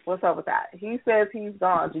house. What's up with that? He says he's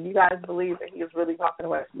gone. Do you guys believe that he is really walking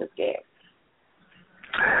away from this game?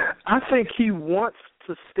 I think he wants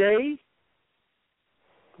to stay,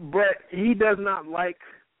 but he does not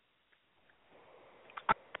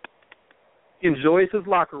enjoys his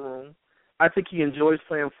locker room. I think he enjoys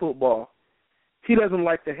playing football. He doesn't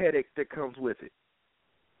like the headache that comes with it.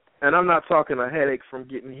 And I'm not talking a headache from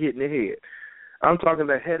getting hit in the head. I'm talking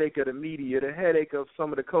the headache of the media, the headache of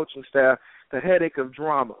some of the coaching staff, the headache of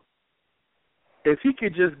drama. If he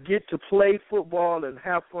could just get to play football and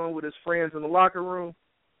have fun with his friends in the locker room,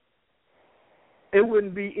 it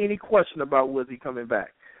wouldn't be any question about was he coming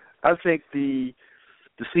back. I think the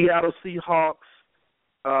Seattle Seahawks,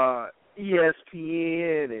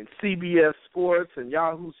 ESPN and CBS Sports and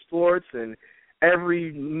Yahoo Sports and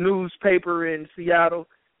every newspaper in Seattle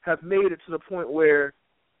have made it to the point where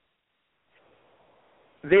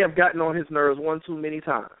they have gotten on his nerves one too many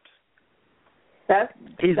times. That's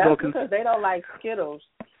because they don't like Skittles.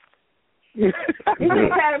 You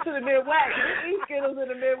just had them to the Midwest. We eat Skittles in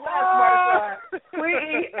the Midwest, Marshawn. We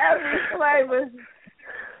eat every flavor.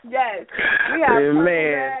 Yes. We have purple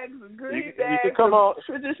bags, green bags,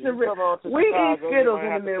 traditional. We eat Skittles in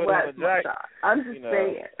the Midwest, Marshawn. I'm just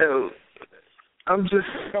saying. I'm just.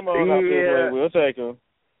 Come on out this way. We'll take them.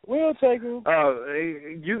 We'll take them.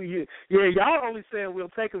 Y'all only saying we'll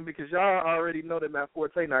take them because y'all already know that Matt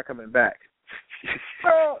Forte not coming back.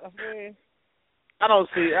 Well, I mean, I don't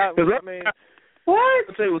see. I mean, what?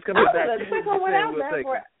 Forte was coming back.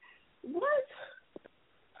 What?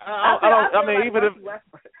 I mean, even if.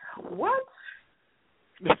 What?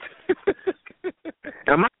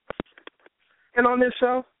 Am I on this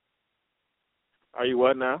show? Are you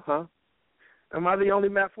what now? Huh? Am I the only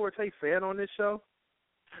Matt Forte fan on this show?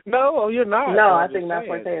 No, you're not. No, I think Matt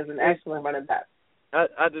Forte is an excellent running back.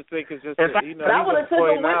 I just think it's just I would have took him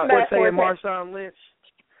with Matt Forte and Marshawn Lynch.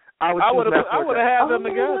 I would have had them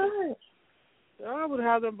together. I would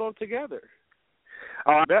have them both together.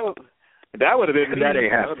 That would have been. That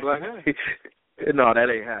ain't happening. No, that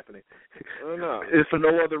ain't happening. No. It's for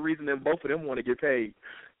no other reason than both of them want to get paid,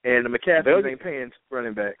 and the McCaskies ain't paying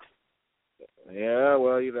running backs. Yeah,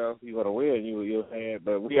 well, you know, you're gonna win. You'll pay it,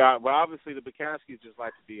 but obviously the McCaskies just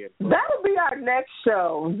like to be in. That'll be our next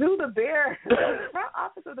show. Do the Bears? The front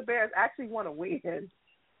office of the Bears actually want to win.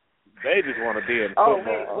 They just want to be in football.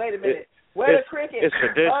 Oh, wait a minute. Where the cricket? It's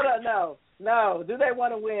tradition. Hold on, no. Do they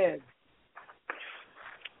want to win?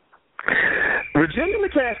 Virginia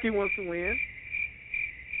McCaskey wants to win.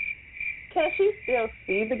 Can she still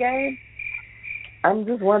see the game? I'm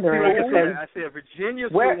just wondering. I said Virginia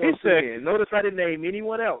still wants to win. Notice I didn't name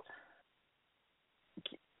anyone else.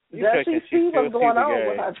 Does she see what's going on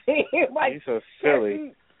with her team? Like, you're so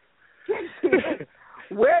silly.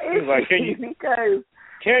 Where is she? Because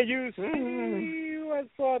can you see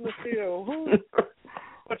what's on the field?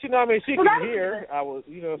 But you know, I mean, she can hear.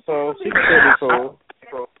 So she can still be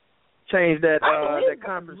cool. Changed that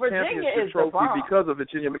conference championship trophy because of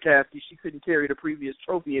Virginia McCaskey. She couldn't carry the previous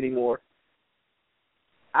trophy anymore.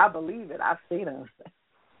 I believe it. I've seen her.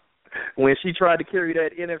 When she tried to carry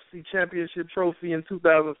that NFC championship trophy in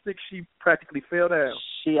 2006, she practically fell down.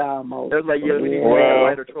 She almost. It was like, we need a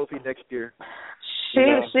lighter trophy next year. She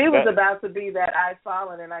was about to be that I've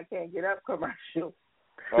fallen and I can't get up commercial.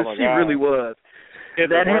 She really was. In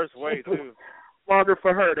the worst way, too. Longer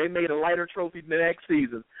for her. They made a lighter trophy the next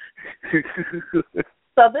season. So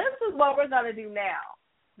this is what we're going to do now,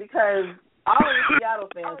 because all of the Seattle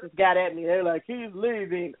fans just got at me. They're like, he's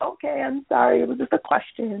leaving. Okay, I'm sorry. It was just a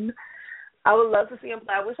question. I would love to see him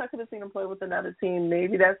play. I wish I could have seen him play with another team.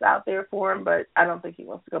 Maybe that's out there for him, but I don't think he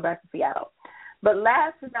wants to go back to Seattle. But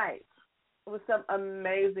last night was some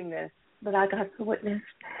amazingness that I got to witness.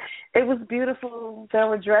 It was beautiful. There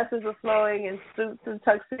were dresses were flowing and suits and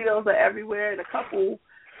tuxedos are everywhere and a couple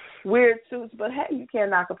weird suits. But, hey, you can't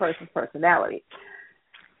knock a person's personality.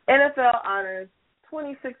 NFL Honors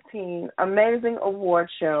 2016 Amazing Award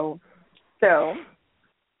Show. So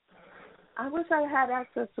I wish I had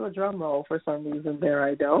access to a drum roll for some reason. There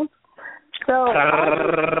I don't. So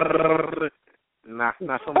not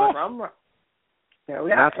so much. There we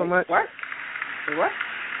go. Not so much. What?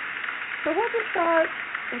 So we'll just start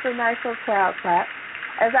with a nice little crowd clap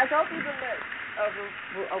as I go through the list of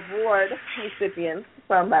award recipients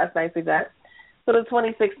from last night's event. So the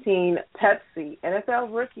 2016 Pepsi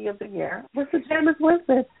NFL Rookie of the Year was the Jameis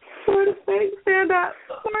Winston. Florida State, stand up.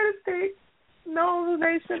 Florida State, no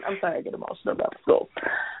nation. I'm sorry, I get emotional about school.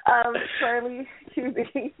 Shirley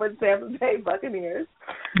QB for the Tampa Bay Buccaneers.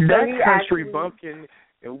 That country bumpkin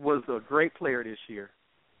was a great player this year.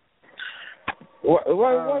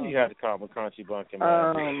 Why do you have to call him a country bumpkin,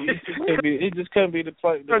 man? He just couldn't be the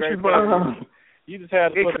country bumpkin. You just had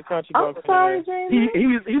to put the country bumpkin. I'm sorry, James.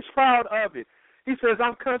 He's proud of it. He says,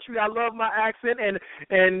 I'm country, I love my accent,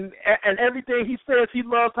 and everything he says, he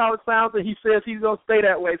loves how it sounds, and he says he's going to stay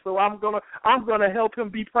that way. So I'm gonna help him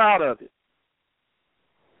be proud of it.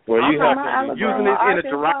 Well, you have to using it in a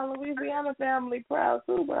derogatory. Louisiana family proud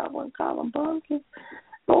too, but I wouldn't call them bumpkins.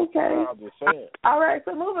 Okay. I'm just saying. All right,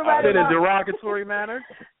 so moving right in along. a derogatory manner.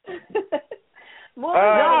 Moving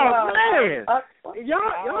right man,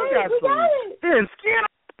 y'all got some thin skin.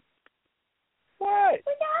 What?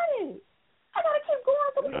 We got it. I gotta keep going.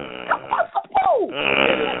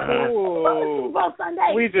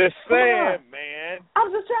 We just saying, man.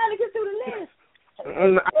 I'm just trying to get through the list.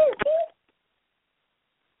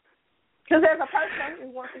 Because there's a person who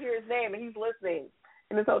wants to hear his name and he's listening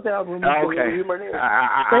in his hotel room. Okay.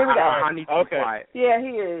 I need to be quiet. Yeah,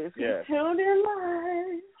 he is. Yeah. He's tuned in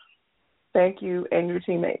live. Thank you and your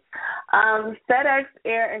teammates. FedEx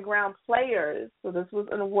Air and Ground Players. So this was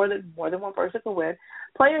an award that more than one person could win.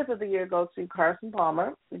 Players of the Year go to Carson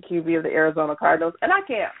Palmer, the QB of the Arizona Cardinals. And I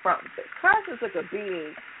can't front it. Carson took a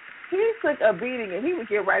beating. He took a beating, and he would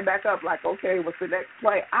get right back up like, okay, what's the next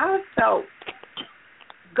play? I felt,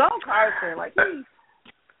 go Carson. Like, he.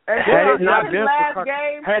 Had it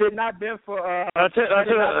not been for until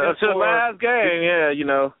the last game, yeah, you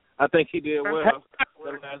know, I think he did well.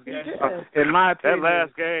 The last game. In my opinion, that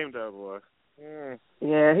last game, though, boy.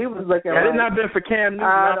 Yeah, he was looking. Had like, it not been for Cam Newton,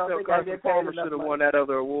 I felt Carson Palmer should have won that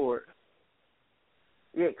other award.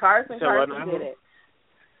 Yeah, Carson did it.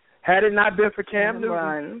 Had it not been for Cam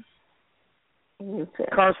Newton,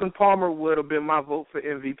 Carson Palmer would have been my vote for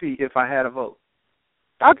MVP if I had a vote.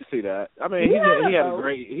 I can see that. I mean, he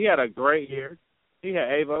had a great year. He had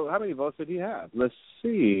a vote. How many votes did he have? Let's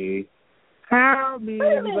see. How many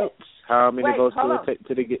votes? How many votes did it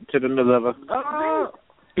take to get to the middle of it?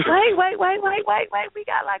 Wait. We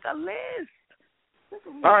got like a list.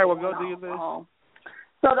 All right, well, go do your list.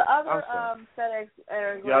 So the other FedEx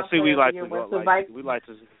Air. Yeah, I see. We like to go. We like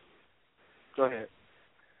to. Go ahead.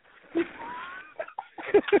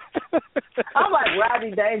 I'm like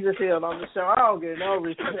Rodney Dangerfield on the show. I don't get no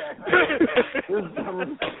respect.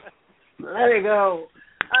 Let it go.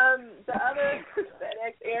 The other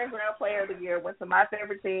FedEx Air Ground Player of the Year went to my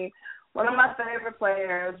favorite team, one of my favorite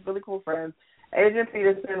players, really cool friends, Adrian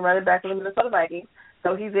Peterson, running back of the Minnesota Vikings.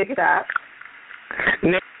 So he's a guy.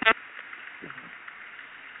 And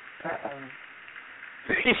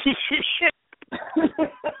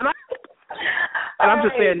I'm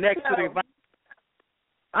just saying next to the Vikings.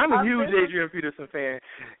 I'm a huge Adrian Peterson fan.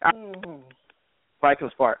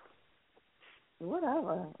 Vikings part.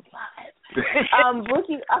 Whatever.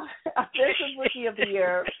 Offensive Rookie of the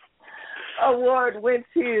Year award went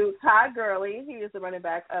to Todd Gurley. He is the running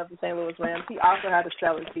back of the St. Louis Rams. He also had a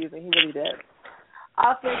stellar season. He really did.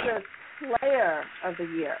 Offensive Player of the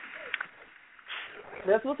Year.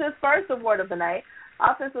 This was his first award of the night.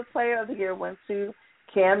 Offensive Player of the Year went to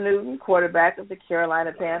Cam Newton, quarterback of the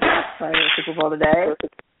Carolina Panthers, playing in the Super Bowl today.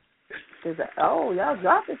 Y'all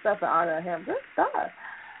dropping stuff in honor of him. Good stuff.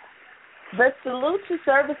 The Salute to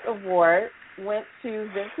Service Award went to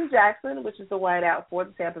Vincent Jackson, which is the wideout for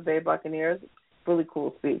the Tampa Bay Buccaneers. Really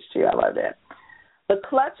cool speech, too. I love that. The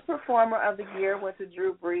Clutch Performer of the Year went to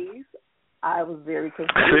Drew Brees. I was very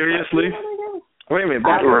confused. Seriously? Wait a minute.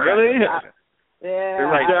 Really? Yeah,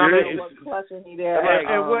 like, I was clutching he did.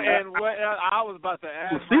 And what I was about to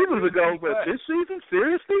ask. Seasons ago, but this season,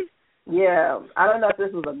 seriously? Yeah, I don't know if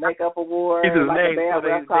this was a makeup award, He's his like name, a band so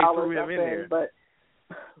rep call or threw him in there. but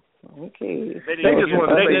okay. They just want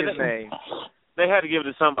to say his name. They had to give it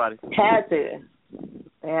to somebody. They had to.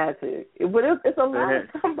 It's a lot of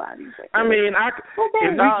somebody. I mean, if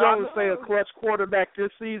we don't say a clutch quarterback this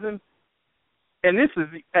season, and this is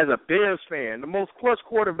as a Bears fan, the most clutch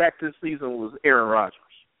quarterback this season was Aaron Rodgers.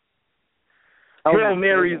 Hail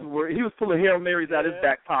Marys he was pulling Hail Marys out his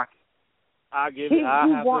back pocket. He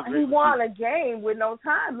won a game with no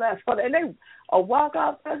time left, and they a walk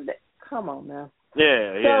off touchdown. Come on now.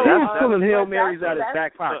 Yeah. He was pulling Hail Marys out his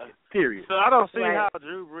back pocket. Period. So I don't see how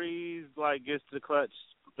Drew Brees gets to the clutch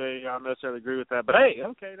thing. I don't necessarily agree with that, but hey,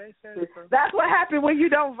 okay, they said it. That's what happened when you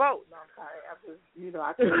don't vote. No, I'm sorry. I couldn't.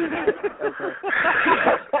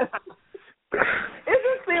 It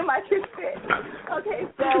just seemed like it fit. Okay,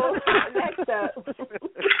 so next up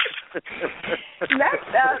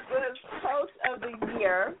was Coach of the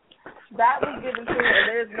Year. That was given to, and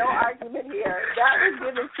there's no argument here, that was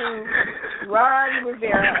given to Ron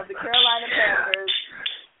Rivera of the Carolina Panthers.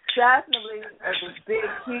 Definitely a big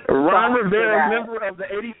huge Ron Rivera, member of the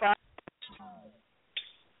 85.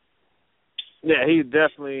 Yeah, he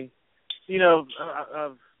definitely, we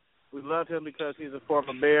love him because he's a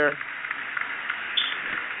former Bear.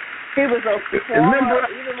 He was a former,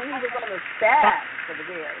 even when he was on the staff for the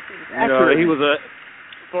Bears. He was a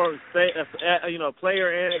player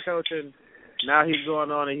and a coach, and now he's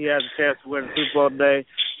going on and he has a chance to win the Super Bowl today.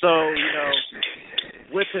 So,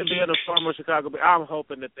 with him being a former Chicago Bear, I'm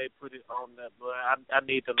hoping that they put it on that. But I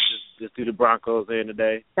need them to just do the Broncos in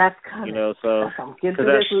today. That's coming. So get to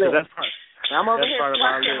this list. I'm over here part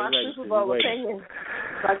watching my Super Bowl opinion.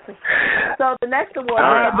 So the next award.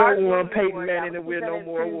 I don't want Peyton Manning to win no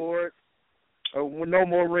more awards or no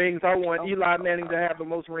more rings. I want Eli Manning to have the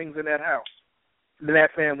most rings in that house.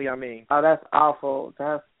 That family, I mean. Oh, that's awful.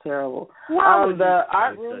 That's terrible. The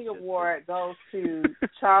Art Rooney Award goes to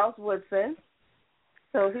Charles Woodson.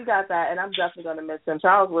 So he got that, and I'm definitely going to miss him.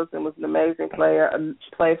 Charles Woodson was an amazing player,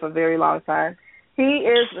 played for a very long time. He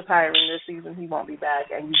is retiring this season. He won't be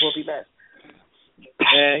back, and he will be missed.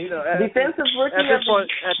 And, Defensive Rookie of the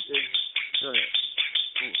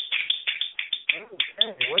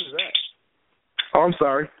What is that? Oh, I'm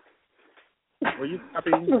sorry. Were you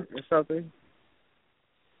copying or something?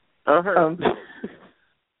 I heard.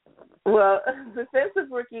 Well,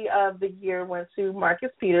 Defensive Rookie of the Year went to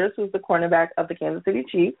Marcus Peters, who's the cornerback of the Kansas City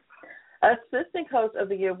Chiefs. Assistant Coach of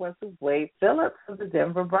the Year went to Wade Phillips of the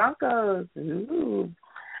Denver Broncos. Ooh.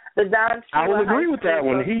 The Don Shula I will agree with that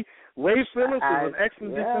one. Wade Phillips is an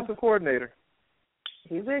excellent defensive coordinator.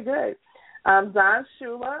 He's very good. Don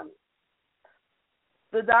Shula.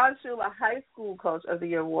 The Don Shula High School Coach of the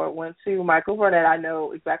Year award went to Michael Burnett. I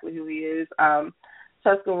know exactly who he is.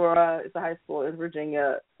 Tuscarora is a high school in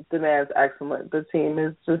Virginia. The man's excellent. The team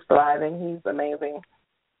is just thriving. He's amazing.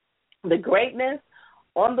 The Greatness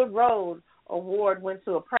on the Road award went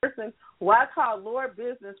to a person who I call Lord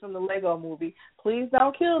Business from the Lego movie. Please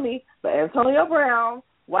don't kill me, but Antonio Brown,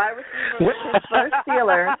 wide receiver, Pittsburgh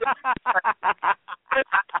Steelers.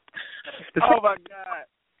 Oh my God!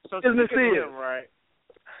 So speaking of him, right?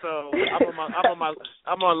 So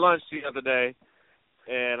I'm on lunch the other day,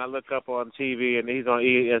 and I look up on TV, and he's on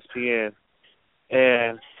ESPN,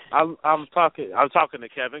 and I'm talking to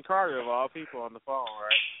Kevin Carter of all people on the phone,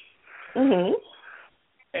 right? Mhm.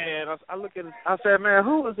 And I look at, I said, man,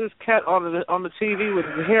 who is this cat on the TV with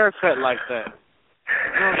his haircut like that?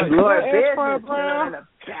 And Lord Business.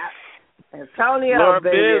 Antonio Lord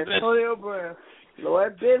baby. Business. Antonio Brown.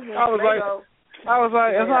 Lord Business. I was Lego.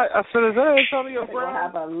 I said, is that Antonio Brown? I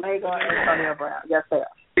have a Lego Antonio Brown. Yes, sir.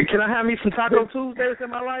 Can I have me some Taco Tuesdays in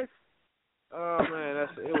my life? Oh man,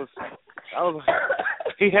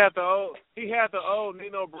 he had the old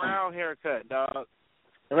Nino Brown haircut, dog.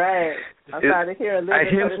 Right. I'm trying to hear a little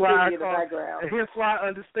bit of the in the background. Hence why I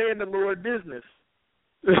understand the Lord Business.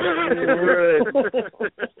 So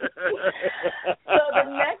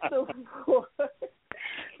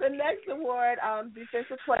the next award,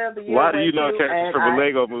 Defensive Player of the Year. Why do you know characters from the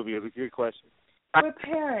Lego movie? Is a good question. We're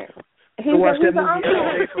parents. I watched that movie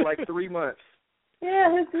every day for like 3 months. Yeah,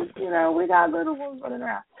 we got little ones running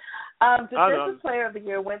around. Defensive Player of the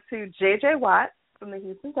Year went to J.J. Watt from the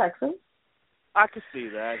Houston Texans. I can see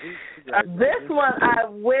that. This one I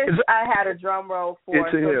wish I had a drum roll for.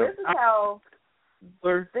 So this is how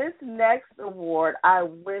this next award I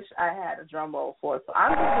wish I had a drum roll for. So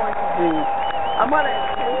I'm just going to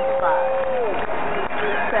intensify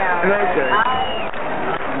this sound. Okay.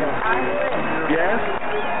 Yes,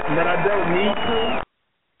 but I don't need to.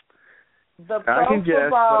 The I can guess,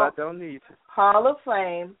 but I Football don't need to. Hall of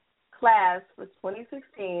Fame class for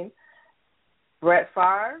 2016, Brett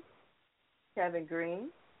Favre, Kevin Green,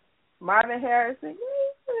 Marvin Harrison,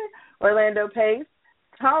 Orlando Pace,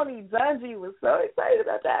 Tony Dungy was so excited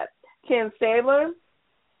about that, Ken Stabler,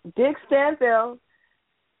 Dick Stanfield,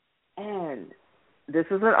 and this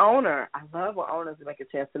is an owner. I love when owners make a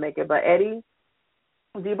chance to make it, but Eddie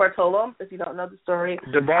DiBartolo, if you don't know the story.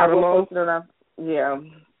 DiBartolo? Yeah,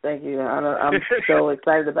 thank you. I'm so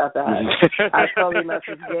excited about that. I totally messed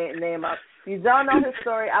his name up. If you don't know his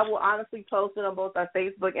story, I will honestly post it on both our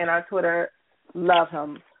Facebook and our Twitter. Love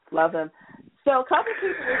him. So a couple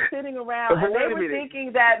people were sitting around, and they were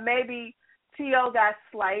thinking that maybe T.O. got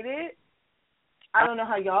slighted. I don't know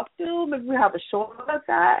how y'all feel. Maybe we have a show about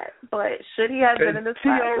that. But should he have been in this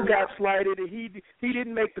class? T.O. got slighted, and he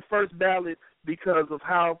didn't make the first ballot because of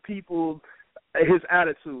how his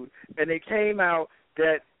attitude. And it came out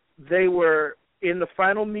that they were in the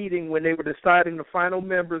final meeting when they were deciding the final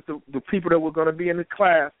members, the people that were going to be in the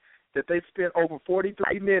class, that they spent over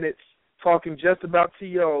 43 minutes talking just about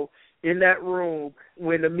T.O. in that room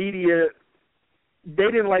when the media, they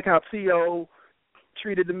didn't like how T.O.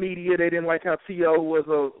 treated the media. They didn't like how T.O. was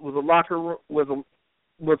a locker room,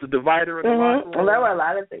 was a divider in the locker room. Well, there were a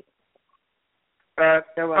lot of things.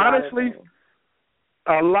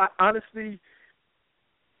 Honestly,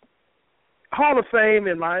 Hall of Fame,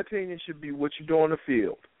 in my opinion, should be what you do on the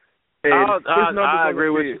field. And I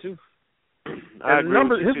agree with you too.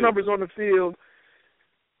 His numbers on the field.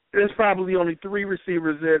 There's probably only 3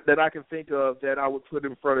 receivers that I can think of that I would put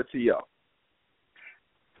in front of T.O.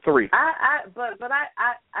 3. But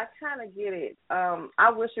I kind of get it.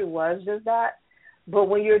 I wish it was just that. But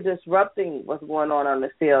when you're disrupting what's going on the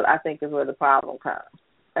field, I think is where the problem comes.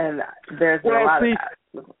 And there's a lot of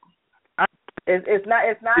that. It's not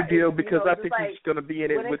big deal because I think he's going to be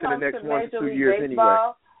in it within the next 1 to 2 years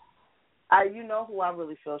baseball, anyway. You know who I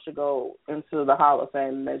really feel should go into the Hall of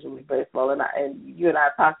Fame, Major League Baseball, and you and I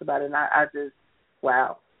talked about it, and I just,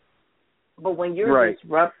 wow. But when you're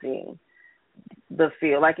disrupting the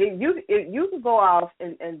field, like you can go off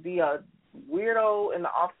and be a weirdo in the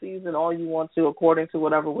off season all you want to, according to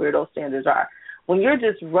whatever weirdo standards are. When you're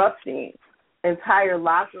disrupting entire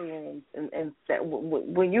locker rooms, and that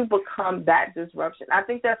when you become that disruption, I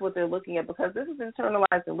think that's what they're looking at, because this is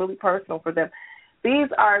internalized and really personal for them. These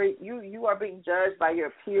are you are being judged by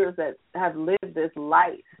your peers that have lived this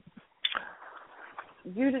life.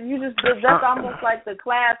 You just that's almost like the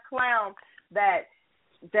class clown that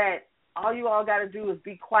all you all got to do is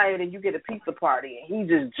be quiet and you get a pizza party and he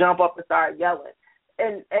just jump up and start yelling.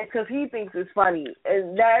 And because he thinks it's funny,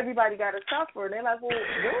 and now everybody got to suffer. And they're like, well,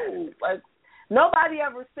 no, like nobody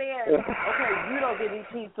ever said, okay, you don't get any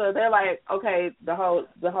pizza. They're like, okay, the whole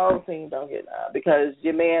team don't get because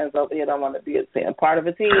your man's over here don't want to be a part of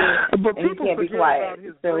a team, but and he can't be quiet. About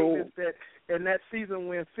his greatness that in that season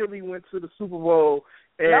when Philly went to the Super Bowl,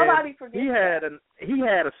 and nobody forgets he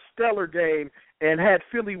had a stellar game, and had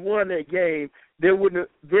Philly won that game,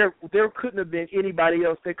 there couldn't have been anybody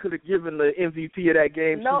else that could have given the MVP of that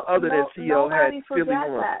game other than T.O. had Philly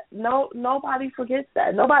won. Nobody forgets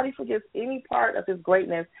that. Nobody forgets any part of his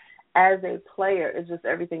greatness as a player. It's just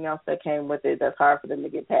everything else that came with it that's hard for them to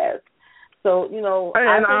get past. So,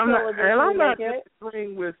 I'm not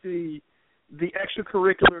disagreeing with the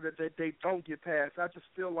extracurricular that they don't get past. I just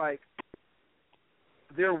feel like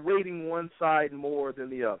they're weighting one side more than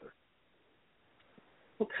the other.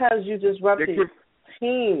 Because you disrupted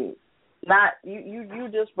teams, not you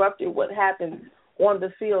disrupted what happened on the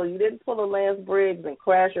field. You didn't pull a Lance Briggs and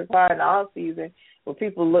crash your car in the off season when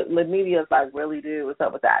the media's like, really, dude, what's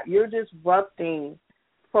up with that? You're disrupting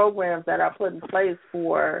programs that are put in place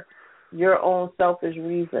for your own selfish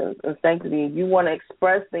reasons and sanctity. You want to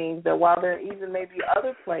express things that while there even may be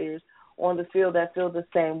other players on the field that feel the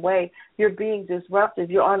same way, you're being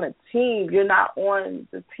disruptive. You're on a team. You're not on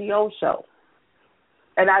the T.O. show.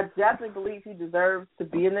 And I definitely believe he deserves to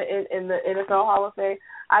be in the NFL Hall of Fame.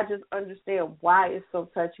 I just understand why it's so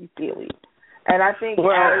touchy-feely. And I think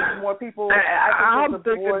as more people, as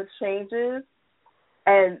the board changes,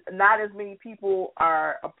 and not as many people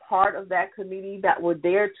are a part of that committee that were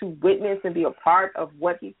there to witness and be a part of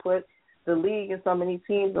what he put the league and so many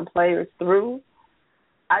teams and players through,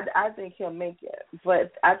 I think he'll make it,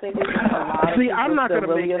 but I think it's a lot of people I'm not going to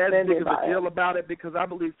really make as big of a deal it. about it because I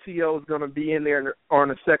believe T.O. is going to be in there on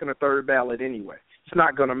the second or third ballot anyway. It's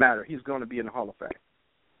not going to matter. He's going to be in the Hall of Fame.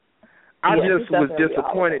 I just was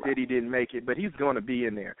disappointed that he didn't make it, but he's going to be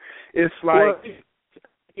in there. It's like,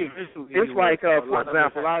 for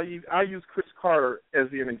example, I'll use Chris Carter as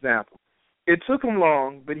an example. It took him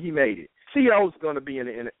long, but he made it. T.O. is going to be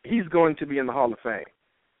he's going to be in the Hall of Fame.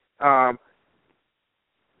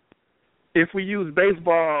 If we use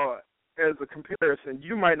baseball as a comparison,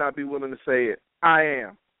 you might not be willing to say it. I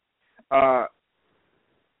am.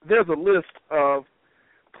 There's a list of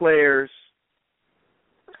players.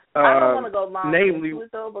 I don't want to go long into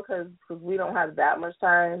it, though, because we don't have that much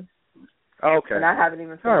time. Okay. And I haven't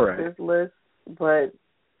even finished this list.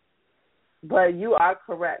 But you are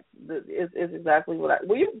correct. It's exactly what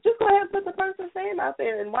Well, you just go ahead and put the person's name out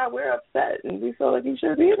there and why we're upset and we feel like he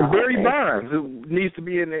should be in the Hall of Fame. Barry Bonds, who needs to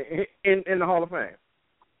be in the Hall of Fame.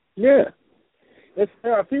 Yeah.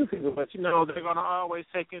 There are a few people, but, they're going to always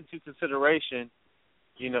take into consideration,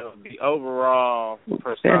 the overall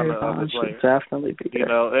persona of the player. Definitely be there.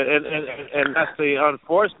 And that's the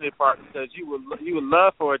unfortunate part because you would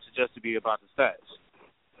love for it to just be about the stats.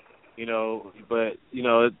 But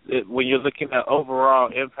when you're looking at overall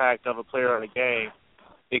impact of a player on a game,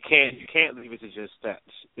 you can't leave it to just stats.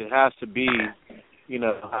 It has to be,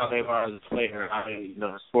 how they are as a player, how they,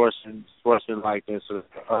 sportsman like this,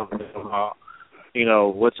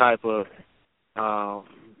 what type of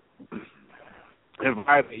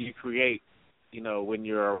environment you create, when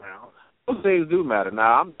you're around. Those things do matter.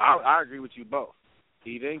 Now, I agree with you both.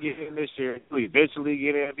 He didn't get in this year. He'll eventually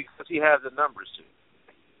get in because he has the numbers to.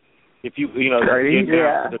 If getting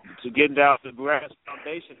down to the grass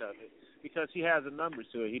foundation of it, because he has the numbers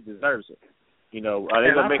to it, he deserves it. Are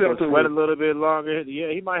they gonna make him sweat a little bit longer?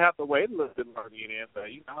 Yeah, he might have to wait a little bit longer to get in, but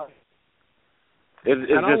it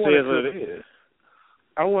just is what it is.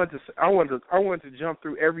 I wanted to jump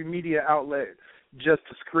through every media outlet just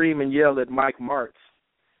to scream and yell at Mike Martz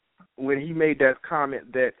when he made that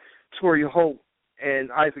comment that Torrey Holt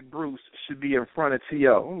and Isaac Bruce should be in front of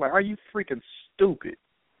T.O. I'm like, are you freaking stupid?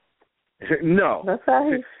 No. That's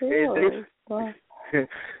how he feels.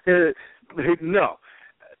 No.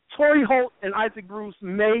 Torrey Holt and Isaac Bruce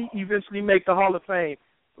may eventually make the Hall of Fame,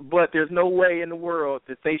 but there's no way in the world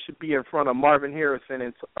that they should be in front of Marvin Harrison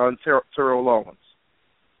and Terrell Owens.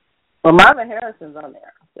 Well, Marvin Harrison's on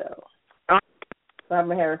there, so.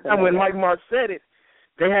 Marvin Harrison. And when Mike Martz said it,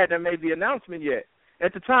 they hadn't made the announcement yet.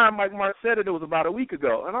 At the time Mike Martz said it was about a week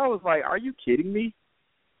ago, and I was like, are you kidding me?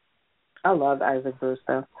 I love Isaac Bruce,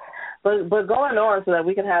 though. But going on so that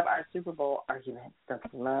we can have our Super Bowl argument.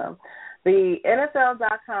 The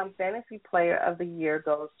NFL.com Fantasy Player of the Year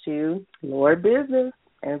goes to Lord Business,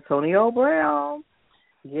 Antonio Brown.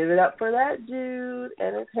 Give it up for that dude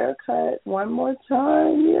and his haircut one more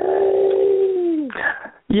time. Yay!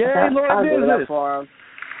 Yay, Lord I'll Business. Give it up for him.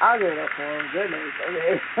 I'll give it up for him. Goodness.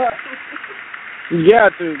 Okay.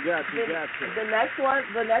 Got to. The next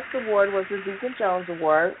award was the Deacon Jones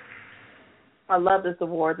Award. I love this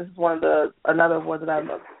award. This is another award that I'm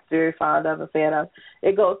very fond of, a fan of.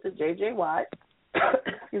 It goes to J.J. Watt, of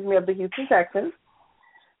the Houston Texans.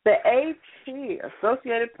 The AP,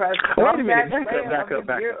 Associated Press, Wait a minute, back up.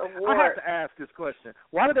 Award. I have to ask this question.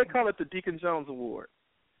 Why do they call it the Deacon Jones Award?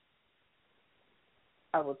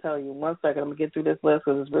 I will tell you. 1 second. I'm going to get through this list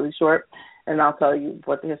because it's really short, and I'll tell you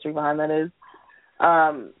what the history behind that is.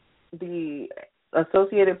 The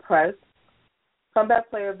Associated Press Comeback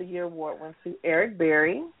Player of the Year award went to Eric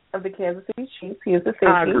Berry of the Kansas City Chiefs. He is the safety.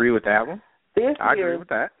 I agree with that one. I agree with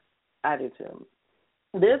that. I do too.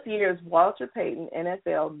 This year's Walter Payton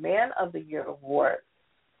NFL Man of the Year award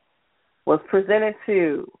was presented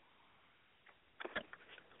to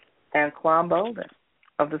Anquan Bolden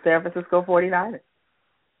of the San Francisco 49ers.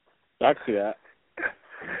 I see that.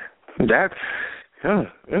 That's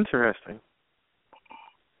interesting.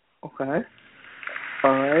 Okay.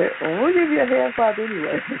 All right. Well, we'll give you a hand clap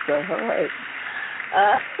anyway. So, all right.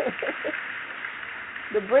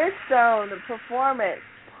 The Bridgestone Performance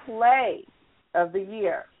Play of the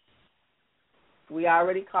Year. We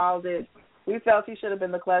already called it. We felt he should have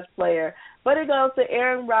been the clutch player. But it goes to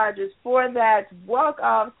Aaron Rodgers for that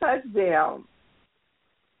walk-off touchdown.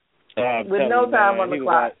 With no time on the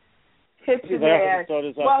clock. Hit your man,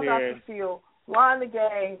 walk off the field, won the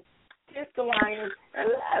game, kissed the Lions, and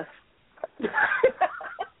left.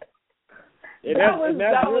 That was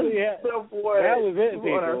it,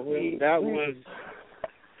 people.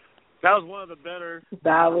 That was one of the better.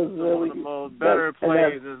 That was really one of the most better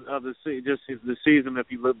plays of the season.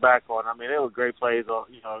 If you look back on, I mean, it was great plays. In all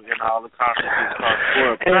the conferences across the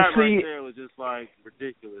board. But that right there was just like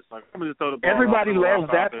ridiculous. Like I'm just throw the ball. Everybody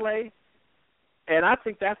loves that play, and I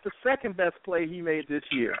think that's the second best play he made this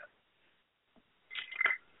year.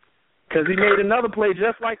 Because he made another play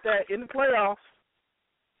just like that in the playoffs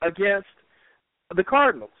against the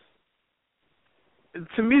Cardinals.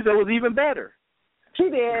 To me, that was even better. He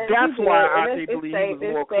did. That's he why did. I think believe he was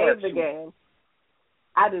more clutch. Saved the game.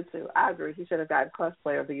 I do too. I agree. He should have gotten Clutch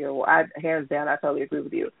Player of the Year. Hands down, I totally agree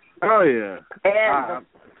with you. Oh yeah. And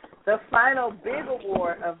the final big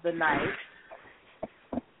award of the night.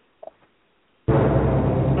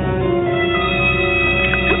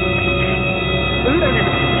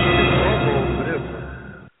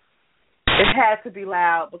 It has to be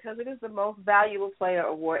loud because it is the most valuable player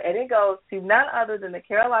award, and it goes to none other than the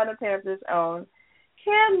Carolina Panthers' own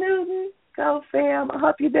Cam Newton. Go, fam. I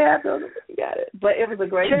hope your dad knows you got it. But it was a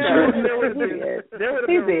great show.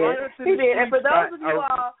 He did. And for those of you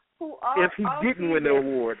all who if he didn't win the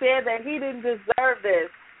award, said that he didn't deserve this,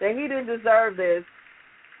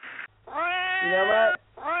 you know what?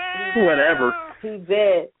 Whatever. He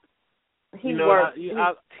did. He worked his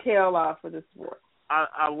tail off for this award.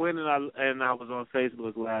 I went and I was on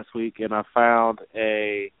Facebook last week and I found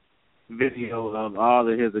a video of all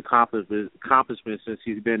of his accomplishments since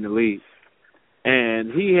he's been in the league.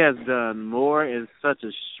 And he has done more in such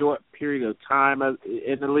a short period of time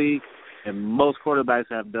in the league than most quarterbacks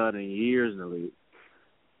have done in years in the league.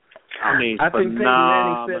 I mean, I think Peyton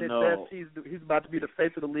Manning said it phenomenal. best. He's about to be the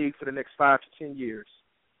face of the league for the next 5 to 10 years.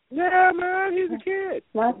 Yeah, man, he's a kid.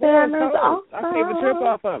 My family is awesome. I can't even trip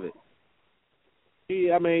off of it. You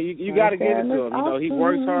got to give it to him. He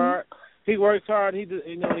works hard. He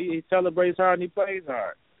celebrates hard and he plays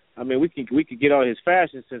hard. I mean, we could get on his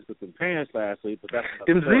fashion sense with them pants last week, but that's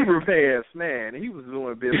them zebra pants, man. He was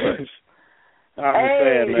doing business. I'm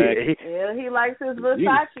saying, man. Yeah, he likes his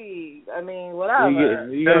Versace. I mean, whatever.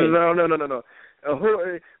 No.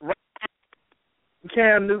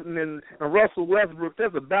 Cam Newton and Russell Westbrook.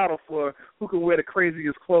 There's a battle for who can wear the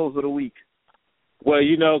craziest clothes of the week. Well,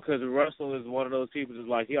 because Russell is one of those people that's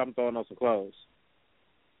like, I'm throwing on some clothes.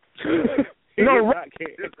 Purpose.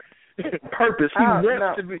 He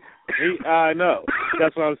wants to be. I know.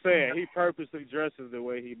 That's what I'm saying. He purposely dresses the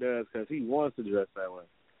way he does because he wants to dress that way.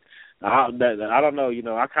 I don't know.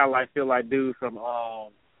 I kind of feel like dude from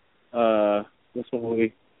what's one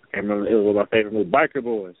movie? I can't remember. It was my favorite movie, Biker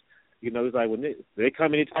Boys. He's like when they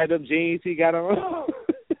come in these tied up jeans he got on.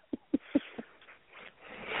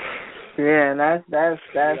 Yeah, that's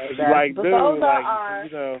like, dude,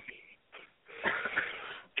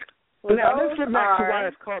 Now let's get back to why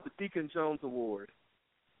it's called the Deacon Jones Award.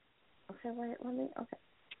 Okay, wait, let me. Okay.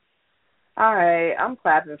 All right, I'm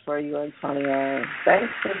clapping for you, Antonio.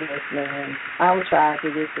 Thanks for this, man. I'm trying to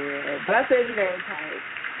get through it, but I said your name tight.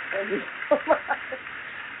 Thank you so much.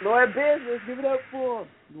 Lord Business, give it up for him.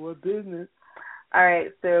 Lord Business. All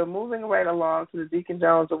right, so moving right along to the Deacon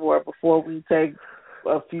Jones Award before we take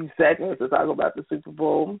a few seconds to talk about the Super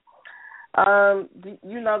Bowl.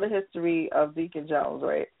 You know the history of Deacon Jones,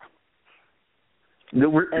 right?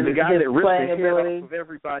 The guy that ripped the head ability. off of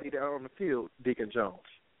everybody that on the field, Deacon Jones.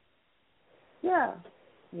 Yeah.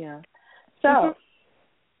 So,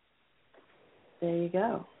 there you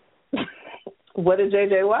go. What did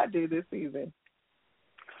J.J. Watt do this season?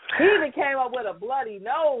 He even came up with a bloody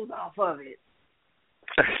nose off of it.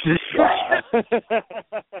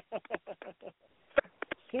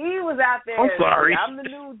 He was out there. I'm sorry. I'm the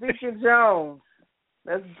new Deacon Jones.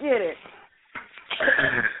 Let's get it.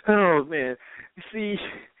 Oh, man. You see,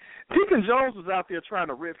 Deacon Jones was out there trying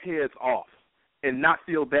to rip heads off and not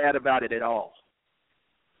feel bad about it at all.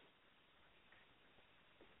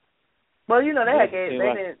 Well, you know, they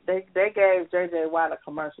gave J.J. Watt a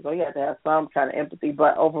commercial, so he had to have some kind of empathy.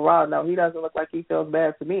 But overall, no, he doesn't look like he feels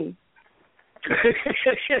bad to me.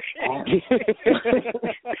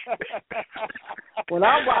 When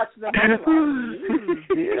I'm watching them, I'm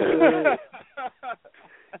like,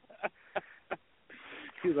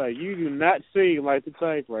 He's like, you do not seem like the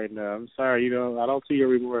type right now. I'm sorry, I don't see your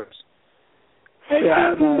remorse.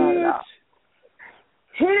 No.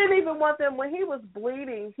 He didn't even want them, when he was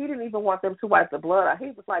bleeding, he didn't even want them to wipe the blood out. He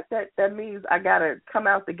was like, that means I got to come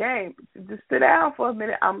out the game. Just sit down for a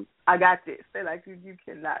minute. I got this. They're like, you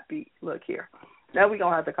cannot be, look here. Now we're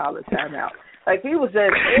going to have to call it timeout. Like, he was just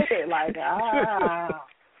in it, like,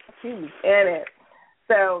 he was in it.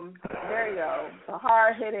 So, there you go. The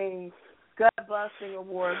hard-hitting, gut-busting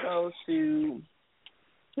award goes to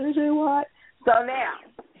J.J. Watt. So now,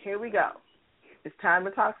 here we go. It's time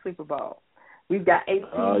to talk Super Bowl. We've got 18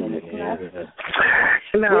 minutes left.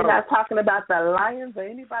 We're not talking about the Lions or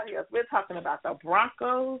anybody else. We're talking about the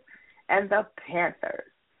Broncos and the Panthers.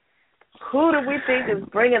 Who do we think is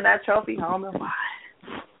bringing that trophy home and why?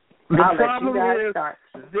 The problem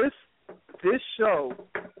is this show.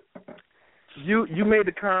 You made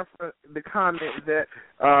the comment that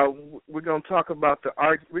we're going to talk about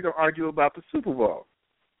we're going to argue about the Super Bowl.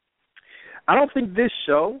 I don't think this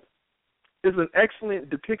show is an excellent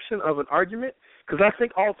depiction of an argument because I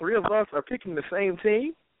think all three of us are picking the same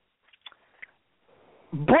team.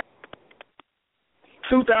 But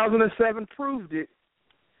 2007 proved it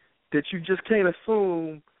that you just can't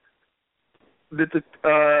assume that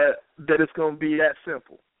that it's going to be that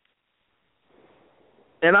simple.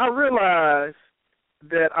 And I realize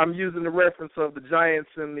that I'm using the reference of the Giants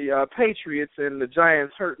and the Patriots and the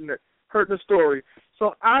Giants hurting the story.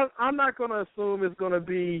 So I'm not going to assume it's going to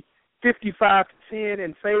be 55-10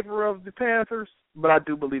 in favor of the Panthers, but I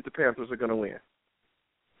do believe the Panthers are going to win.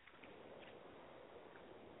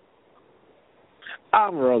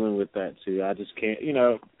 I'm rolling with that too. I just can't,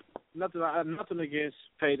 nothing against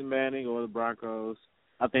Peyton Manning or the Broncos.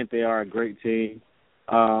 I think they are a great team,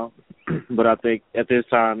 but I think at this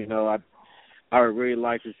time, I would really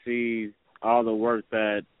like to see all the work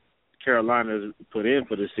that Carolina put in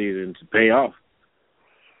for the season to pay off.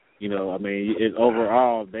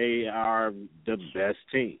 Overall, they are the best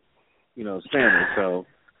team, standing. So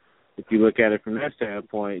if you look at it from that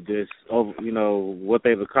standpoint, what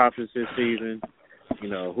they've accomplished this season,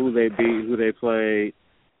 who they beat, who they played,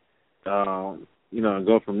 and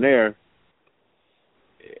go from there.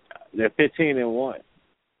 They're 15-1. Only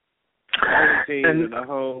team in the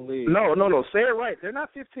whole league. No. Say it right. They're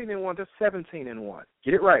not 15-1. They're 17-1.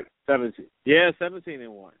 Get it right. 17. Yeah,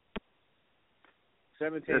 17-1.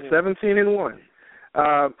 17-1.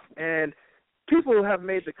 And people have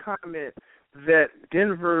made the comment that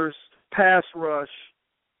Denver's pass rush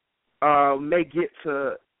may get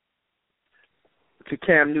to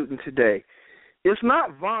Cam Newton today. It's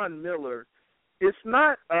not Von Miller. It's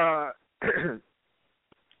not I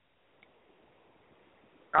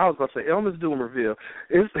was going to say Elmer's Doom Reveal.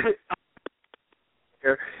 It's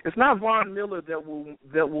not Von Miller that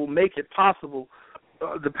will make it possible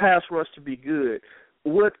the pass rush to be good.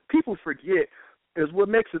 What people forget is what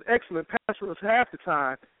makes an excellent pass rush half the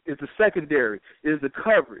time is the secondary, is the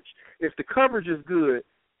coverage. If the coverage is good,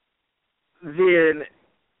 then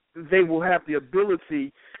they will have the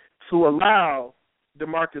ability to allow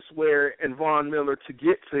DeMarcus Ware and Von Miller to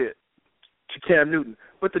get to Cam Newton.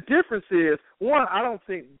 But the difference is, one, I don't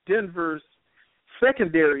think Denver's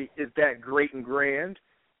secondary is that great and grand,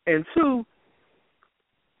 and two,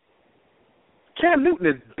 Cam Newton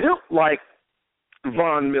is built like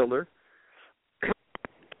Von Miller.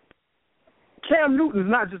 Cam Newton's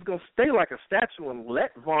not just going to stay like a statue and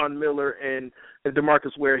let Von Miller and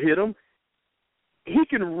DeMarcus Ware hit him. He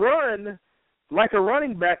can run like a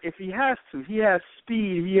running back if he has to. He has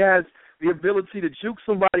speed. He has the ability to juke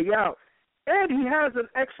somebody out. And he has an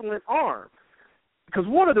excellent arm. Because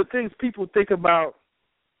one of the things people think about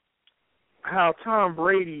how Tom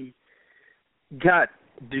Brady got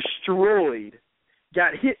destroyed,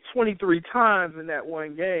 got hit 23 times in that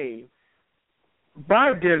one game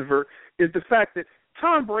by Denver, is the fact that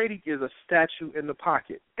Tom Brady is a statue in the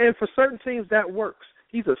pocket. And for certain teams, that works.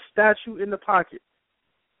 He's a statue in the pocket.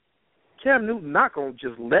 Cam Newton not going to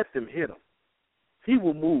just let them hit him. He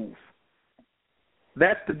will move.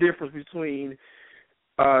 That's the difference between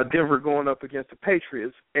Denver going up against the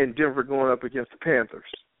Patriots and Denver going up against the Panthers.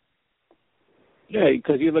 Yeah,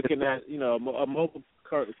 because you're looking at, a mobile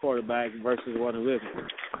quarterback versus one who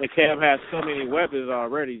isn't. And Cam has so many weapons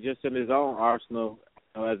already just in his own arsenal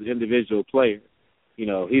as an individual player. He's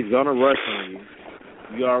going to rush on you.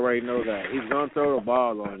 You already know that. He's going to throw the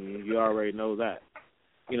ball on you. You already know that.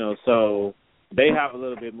 So they have a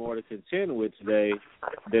little bit more to contend with today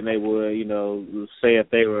than they would, say if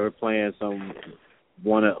they were playing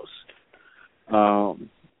someone else.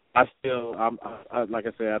 Like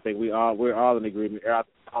I said, I think we're all in agreement.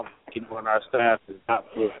 I'm keeping on our staff is not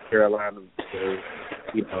for Carolina to,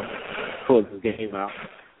 pull this game out.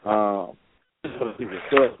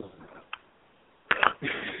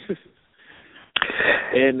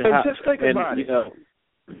 And just think about it.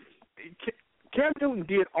 Cam Newton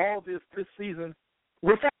did all this season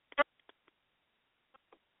without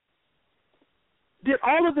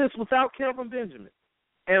Kelvin Benjamin.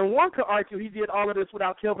 And one could argue he did all of this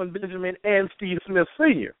without Kelvin Benjamin and Steve Smith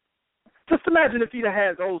Sr. Just imagine if he'd have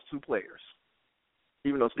had those two players.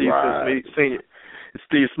 Even though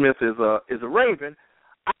Steve Smith is a Raven,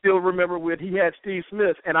 I still remember when he had Steve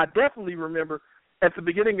Smith, and I definitely remember at the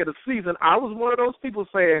beginning of the season, I was one of those people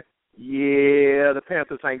saying, yeah, the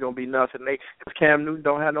Panthers ain't going to be nothing. Because Cam Newton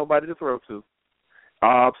don't have nobody to throw to.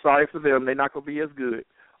 I'm sorry for them. They're not going to be as good.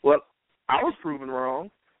 Well, I was proven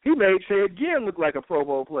wrong. He made Ted Ginn look like a Pro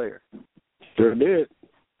Bowl player. Sure did.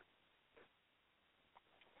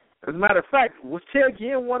 As a matter of fact, was Ted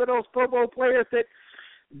Ginn one of those Pro Bowl players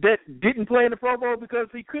that didn't play in the Pro Bowl because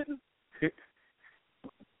he couldn't?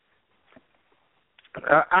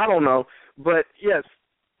 I don't know. But, yes,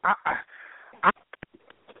 I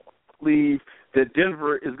believe that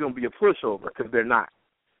Denver is going to be a pushover because they're not.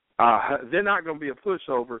 They're not going to be a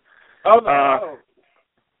pushover. Oh, no.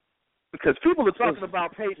 Because people are talking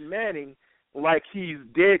about Peyton Manning like he's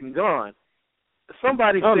dead and gone.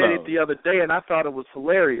 Somebody said it the other day, and I thought it was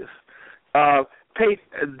hilarious. That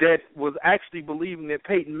was actually believing that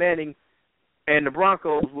Peyton Manning and the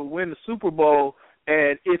Broncos will win the Super Bowl,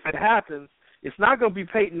 and if it happens, it's not going to be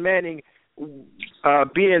Peyton Manning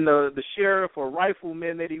being the sheriff or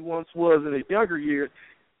rifleman that he once was in his younger years.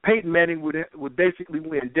 Peyton Manning would basically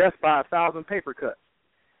win death by 1,000 paper cuts.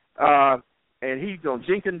 And he's going to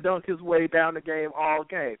jink and dunk his way down the game all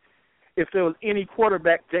game. If there was any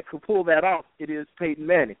quarterback that could pull that off, it is Peyton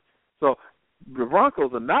Manning. So the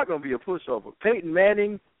Broncos are not going to be a pushover. Peyton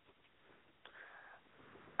Manning,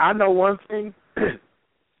 I know one thing.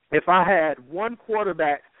 If I had one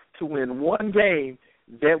quarterback to win one game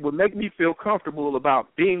that would make me feel comfortable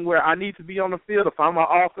about being where I need to be on the field, if I'm an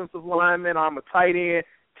offensive lineman, I'm a tight end,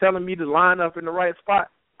 telling me to line up in the right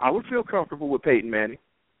spot, I would feel comfortable with Peyton Manning.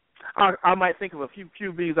 I might think of a few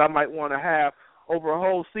QBs I might want to have over a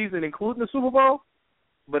whole season, including the Super Bowl.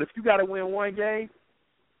 But if you got to win one game,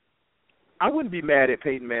 I wouldn't be mad at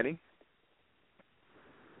Peyton Manning.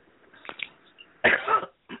 I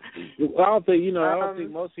don't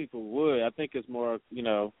think most people would. I think it's more,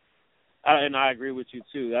 and I agree with you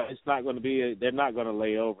too. It's not going to be. They're not going to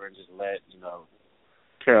lay over and just let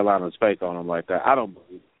Carolina spank on them like that. I don't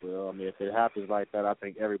believe it will. I mean, if it happens like that, I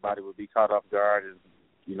think everybody would be caught off guard and.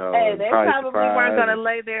 Hey, they probably weren't going to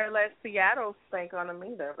lay there and let Seattle spank on them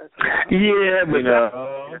either. But yeah, but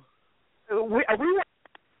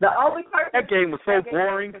the only person that game was so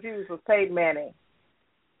boring. Was Peyton Manning.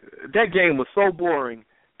 That game was so boring.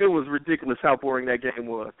 It was ridiculous how boring that game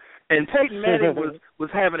was. And Peyton Manning was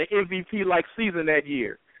having an MVP-like season that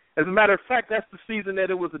year. As a matter of fact, that's the season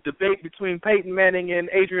that it was a debate between Peyton Manning and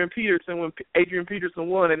Adrian Peterson when Adrian Peterson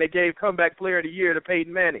won, and they gave Comeback Player of the Year to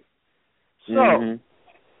Peyton Manning. So.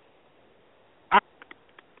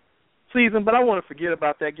 Season, but I want to forget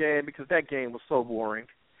about that game because that game was so boring.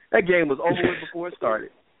 That game was over with before it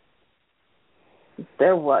started.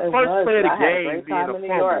 There was. First play of the game being a fumble. New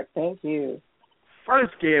York. Thank you.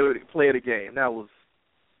 First play of the game. That was.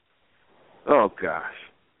 Oh gosh.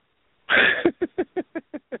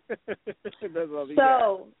 That's all we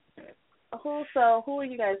got. Who are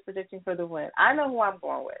you guys predicting for the win? I know who I'm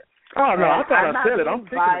going with. Oh no, I thought I said it. I'm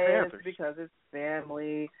picking biased the Panthers because it's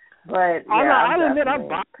family, but I'll admit I'm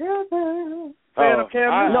biased. Fan of Cam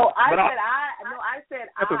Newton. I said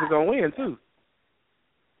Panthers are gonna win too.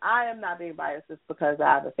 I am not being biased just because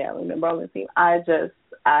I have a family member on the team.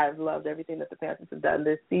 I've loved everything that the Panthers have done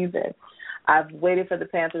this season. I've waited for the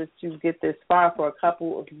Panthers to get this far for a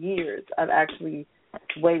couple of years. I've actually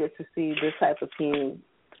waited to see this type of team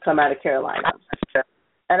come out of Carolina.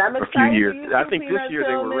 And I'm excited for you too, I think Peanut this year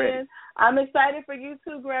they were ready. I'm excited for you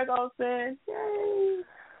too, Greg Olsen. Yay.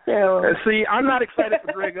 See, I'm not excited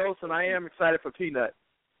for Greg Olsen. I am excited for Peanut.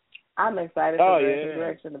 I'm excited for the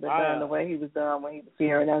direction of it done the way he was done when he was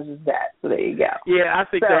here, and that was just that. So there you go. Yeah, I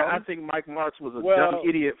think Mike Martz was a dumb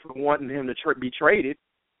idiot for wanting him to be traded.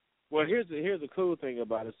 Well, here's the cool thing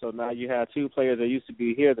about it. So now you have two players that used to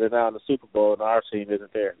be here that are now in the Super Bowl, and our team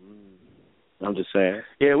isn't there. I'm just saying.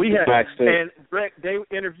 Yeah, we had, and they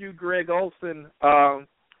interviewed Greg Olsen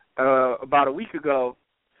about a week ago.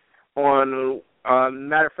 Matter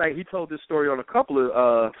of fact, he told this story on a couple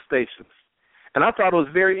of stations. And I thought it was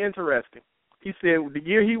very interesting. He said the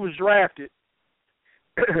year he was drafted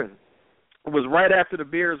was right after the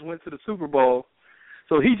Bears went to the Super Bowl,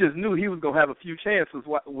 so he just knew he was going to have a few chances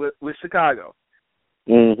with Chicago.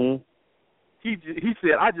 Mm-hmm. He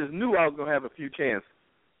said, I just knew I was going to have a few chances.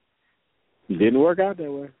 It didn't work out that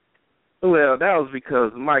way. Well, that was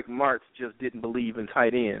because Mike Martz just didn't believe in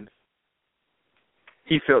tight ends.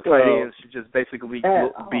 He felt tight ends should just basically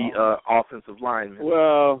be offensive linemen. We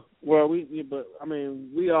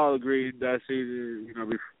all agreed that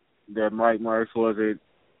season, that Mike Martz wasn't,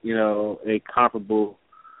 a comparable.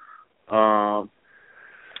 Mike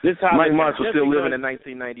Martz was still living in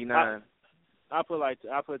 1999. I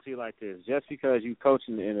put it to you like this: just because you coach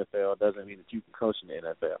in the NFL doesn't mean that you can coach in the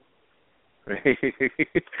NFL.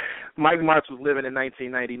 Mike Martz was living in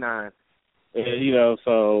 1999. And,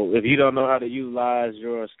 so if you don't know how to utilize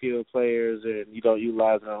your skilled players and you don't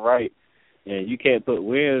utilize them right, and you can't put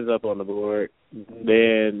wins up on the board,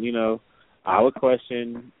 then, I would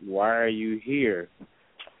question, why are you here?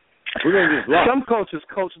 We're going to just lost. Some coaches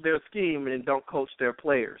coach their scheme and don't coach their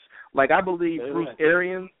players. Like, I believe Bruce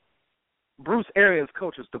Arians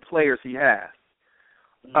coaches the players he has.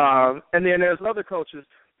 And then there's other coaches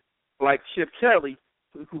like Chip Kelly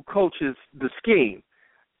who coaches the scheme.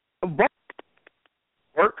 Both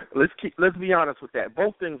work. Let's be honest with that.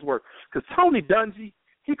 Both things work. Because Tony Dungy,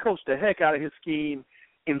 he coached the heck out of his scheme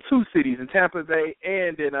in two cities, in Tampa Bay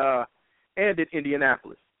and in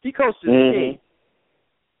Indianapolis. He coached his scheme.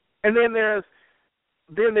 And then there's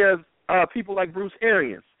people like Bruce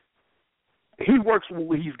Arians. He works with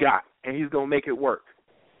what he's got, and he's going to make it work.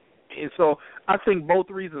 And so I think both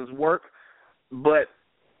reasons work, but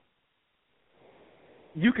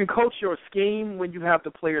you can coach your scheme when you have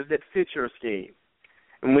the players that fit your scheme.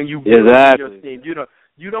 And when you build your scheme,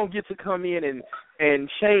 you don't get to come in and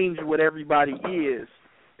change what everybody is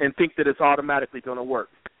and think that it's automatically going to work.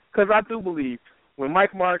 Because I do believe when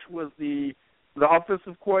Mike Martz was the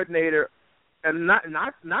offensive coordinator, and not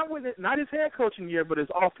his head coaching year, but his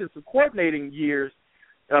offensive coordinating years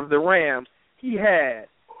of the Rams, he had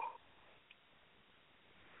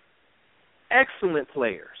excellent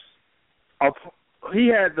players. He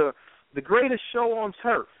had the greatest show on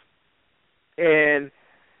turf, and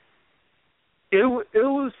it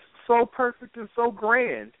was so perfect and so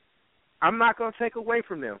grand. I'm not going to take away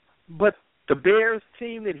from them, but the Bears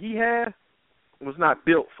team that he had was not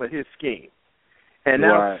built for his scheme. And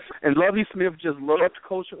now, and Lovie Smith just loved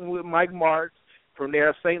coaching with Mike Martz from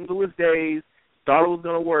their St. Louis days. Thought it was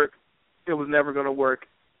going to work. It was never going to work.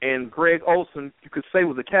 And Greg Olsen, you could say,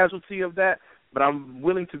 was a casualty of that, but I'm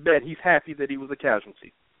willing to bet he's happy that he was a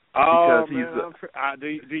casualty. Oh, man. Do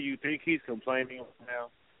you think he's complaining now?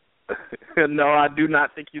 No, I do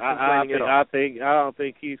not think he's complaining at all. I don't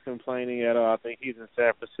think he's complaining at all. I think he's in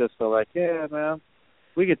San Francisco like, yeah, man,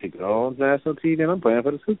 we get to go on national TV and I'm playing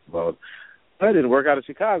for the Super Bowl. That didn't work out in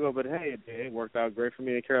Chicago, but hey, it worked out great for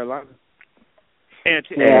me in Carolina. And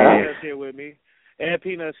Peanut's here with me.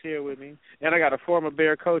 And I got a former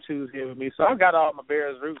Bear coach who's here with me. So I got all my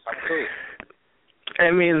Bears roots. I'm cool.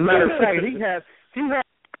 I mean, as a matter of fact, he has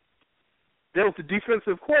there was the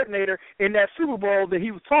defensive coordinator in that Super Bowl that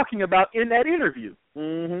he was talking about in that interview.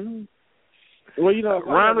 Mm-hmm. Well,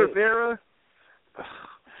 Ron Rivera.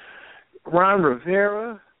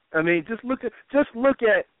 I mean, just look at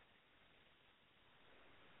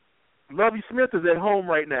Lovie Smith is at home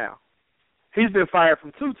right now. He's been fired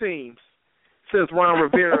from two teams since Ron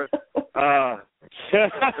Rivera He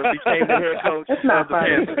became the head coach It's not of the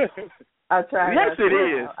funny. Panthers. I tried. Yes, it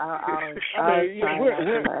is.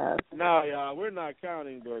 No, y'all, we're not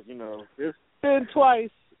counting, but it's been twice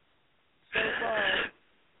so far.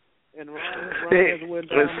 And Ron has went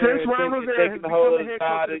down there since Ron was there, taking the whole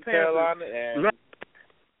side in Carolina. And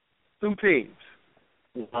 2 teams.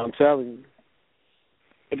 I'm telling you.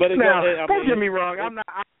 But don't get me wrong. I'm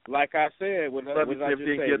not. Like I said, when I didn't just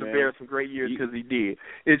say, give the Bears some great years because he did.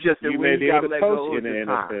 It's just that you when may be you got able to to let coach go in the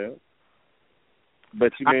NFL, time.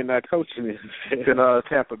 but you may not coach in the NFL. In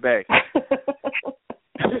Tampa Bay.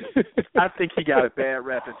 I think he got a bad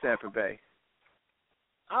rap in Tampa Bay.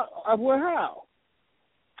 Well, how?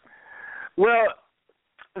 Well,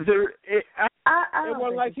 it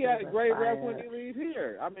wasn't like he had a great rep when he leaves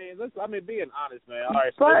here. I mean, being honest, man. All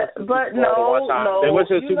right, but no. They went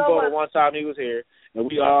to the Super Bowl the one time he was here, and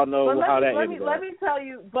we all know how that ended. Let me tell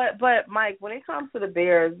you, but Mike, when it comes to the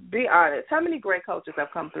Bears, be honest. How many great coaches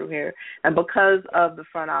have come through here, and because of the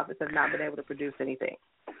front office, have not been able to produce anything?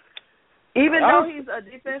 Even though he's a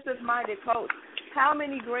defensive-minded coach, how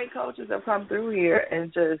many great coaches have come through here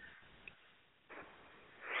and just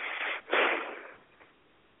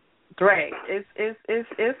great? It's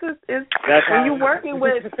when you're working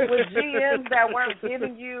with GMs that weren't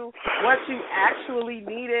giving you what you actually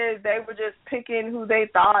needed, they were just picking who they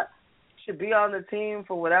thought should be on the team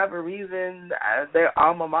for whatever reason, their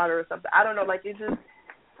alma mater or something. I don't know, like it just.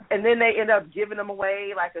 And then they end up giving them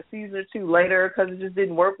away like a season or two later because it just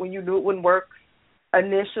didn't work when you knew it wouldn't work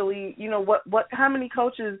initially. What? How many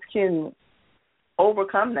coaches can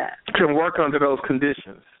overcome that? Can work under those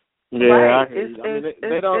conditions. Yeah, right.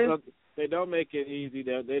 They don't make it easy.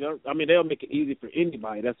 They don't make it easy for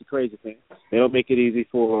anybody. That's the crazy thing. They don't make it easy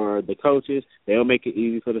for the coaches. They don't make it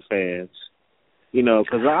easy for the fans.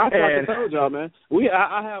 Because I told y'all, man.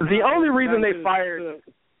 I have the only reason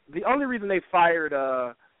they fired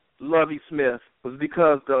Lovie Smith was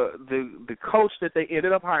because the coach that they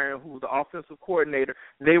ended up hiring, who was the offensive coordinator,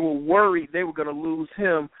 they were worried they were going to lose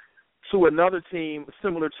him to another team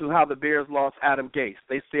similar to how the Bears lost Adam Gase.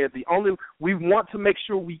 They said we want to make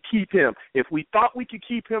sure we keep him. If we thought we could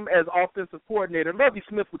keep him as offensive coordinator, Lovie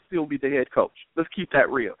Smith would still be the head coach. Let's keep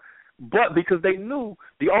that real. But because they knew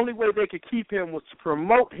the only way they could keep him was to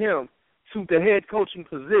promote him to the head coaching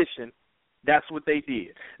position, that's what they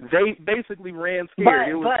did. They basically ran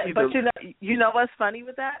scared. But you know what's funny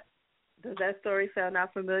with that? Does that story sound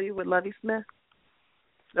not familiar with Lovie Smith?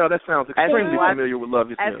 No, that sounds extremely familiar with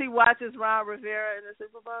Lovie Smith. As he watches Ron Rivera in the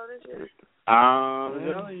Super Bowl this year?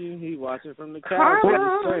 He watching from the couch.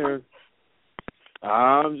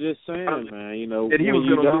 I'm just saying, man. And he was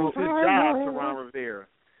going to lose his job to Ron Rivera.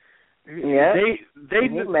 Yeah, they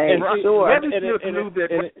made sure. Lovie Smith knew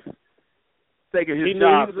that. Taking his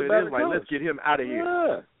job, so it is like, let's get him out of here.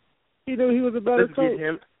 Yeah. He knew he was a better coach. Let's get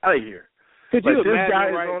him out of here. This guy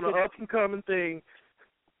is on an up-and-coming thing.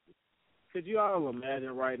 Could you all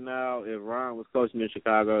imagine right now if Ron was coaching in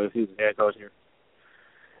Chicago, if he was a head coach here?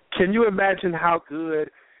 Can you imagine how good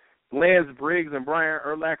Lance Briggs and Brian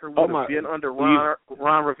Urlacher would have been under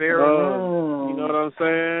Ron Rivera? You know what I'm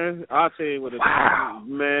saying? I'll tell you what it is,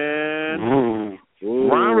 man.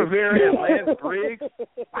 Ron Rivera and Lance Briggs?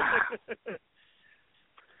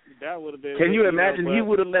 That would have been. Can you imagine he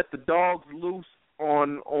would have let the dogs loose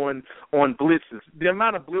on blitzes? The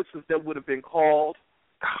amount of blitzes that would have been called.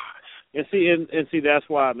 Gosh. And see, that's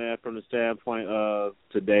why, man. From the standpoint of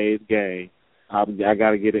today's game, I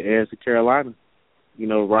got to get an edge to Carolina.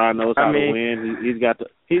 Ron knows how to win.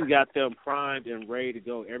 He's got them primed and ready to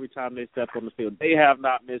go every time they step on the field. They have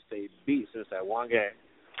not missed a beat since that one game.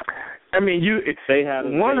 One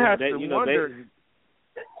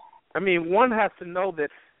has to know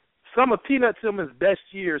that some of Peanut Tillman's best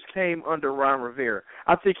years came under Ron Rivera.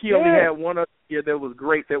 I think he only had one other year that was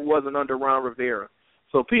great that wasn't under Ron Rivera.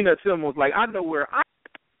 So Peanut Tillman was like, I know where I.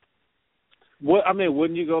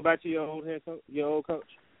 Wouldn't you go back to your old head coach, your old coach?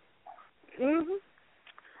 Mm-hmm.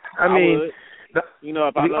 I would. The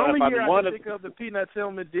only year I can think of that Peanut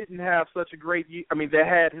Tillman didn't have such a great year. That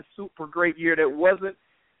had his super great year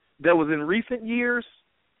that was in recent years.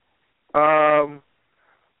 Was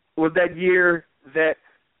that year that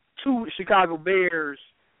 2 Chicago Bears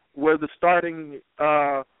were the starting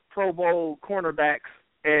Pro Bowl cornerbacks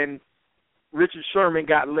and Richard Sherman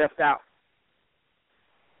got left out.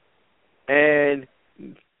 And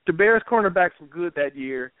the Bears cornerbacks were good that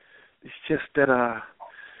year. It's just that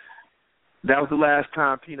that was the last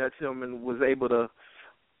time Peanut Tillman was able to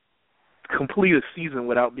complete a season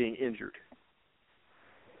without being injured.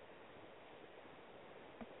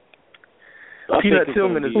 Peanut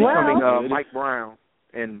Tillman is becoming Mike Brown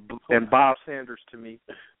and Bob Sanders to me.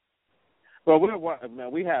 Well,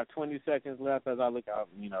 we have 20 seconds left as I look out.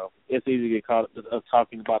 It's easy to get caught up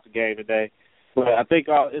talking about the game today. But I think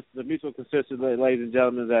it's the mutual consensus, ladies and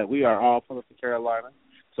gentlemen, that we are all pulling for Carolina.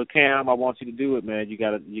 So, Cam, I want you to do it, man. You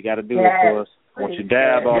got to do it for us. I want you to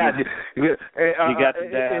dab on it. You got to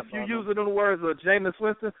dab. If you use it in the words of Jameis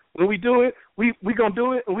Winston, when we do it, we going to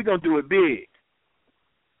do it, and we going to do it big.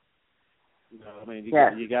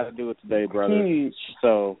 You got to do it today, brother. Huge.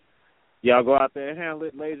 So, y'all go out there and handle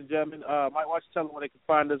it, ladies and gentlemen. Mike, why don't you tell them where they can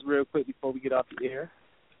find us real quick before we get off the air?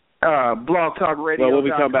 Blog Talk Radio. Well,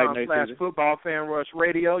 we'll come back next / Football Fan Rush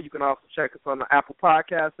Radio. You can also check us on the Apple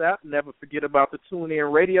Podcast app. Never forget about the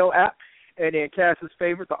TuneIn Radio app. And then Kass's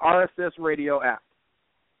favorite, the RSS Radio app.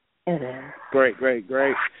 Great.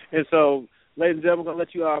 And so, ladies and gentlemen, we're going to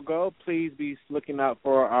let you all go. Please be looking out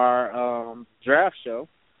for our draft show.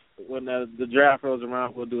 When the draft rolls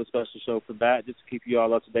around, we'll do a special show for that, just to keep you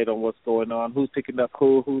all up to date on what's going on, who's picking up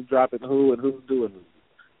who, who's dropping who, and who's doing who.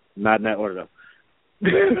 Not in that order, though.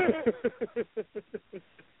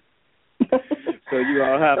 So you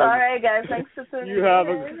all have all right, guys. Thanks for tuning in.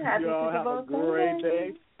 Happy Super Bowl great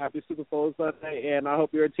day. Happy Super Bowl Sunday, and I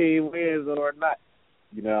hope your team wins or not.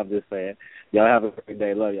 I'm just saying. Y'all have a great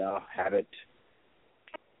day. Love y'all. Have it.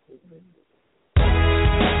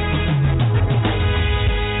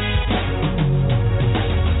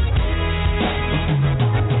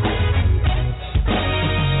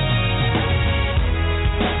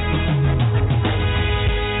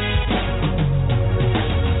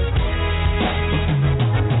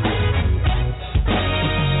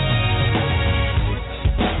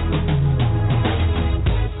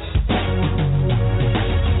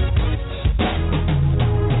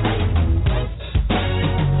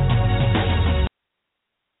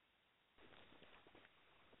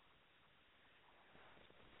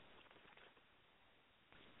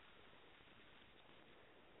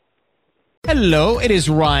 Hello, it is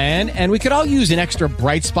Ryan, and we could all use an extra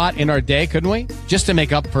bright spot in our day, couldn't we? Just to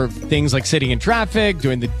make up for things like sitting in traffic,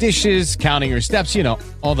 doing the dishes, counting your steps,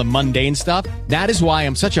 all the mundane stuff. That is why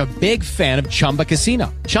I'm such a big fan of Chumba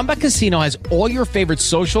Casino. Chumba Casino has all your favorite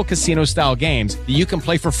social casino-style games that you can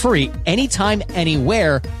play for free anytime,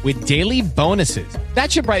 anywhere with daily bonuses.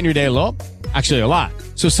 That should brighten your day a little. Actually, a lot.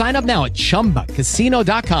 So sign up now at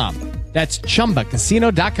ChumbaCasino.com. That's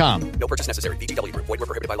ChumbaCasino.com. No purchase necessary. VGW Group. Void where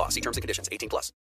prohibited by law. See terms and conditions. 18+.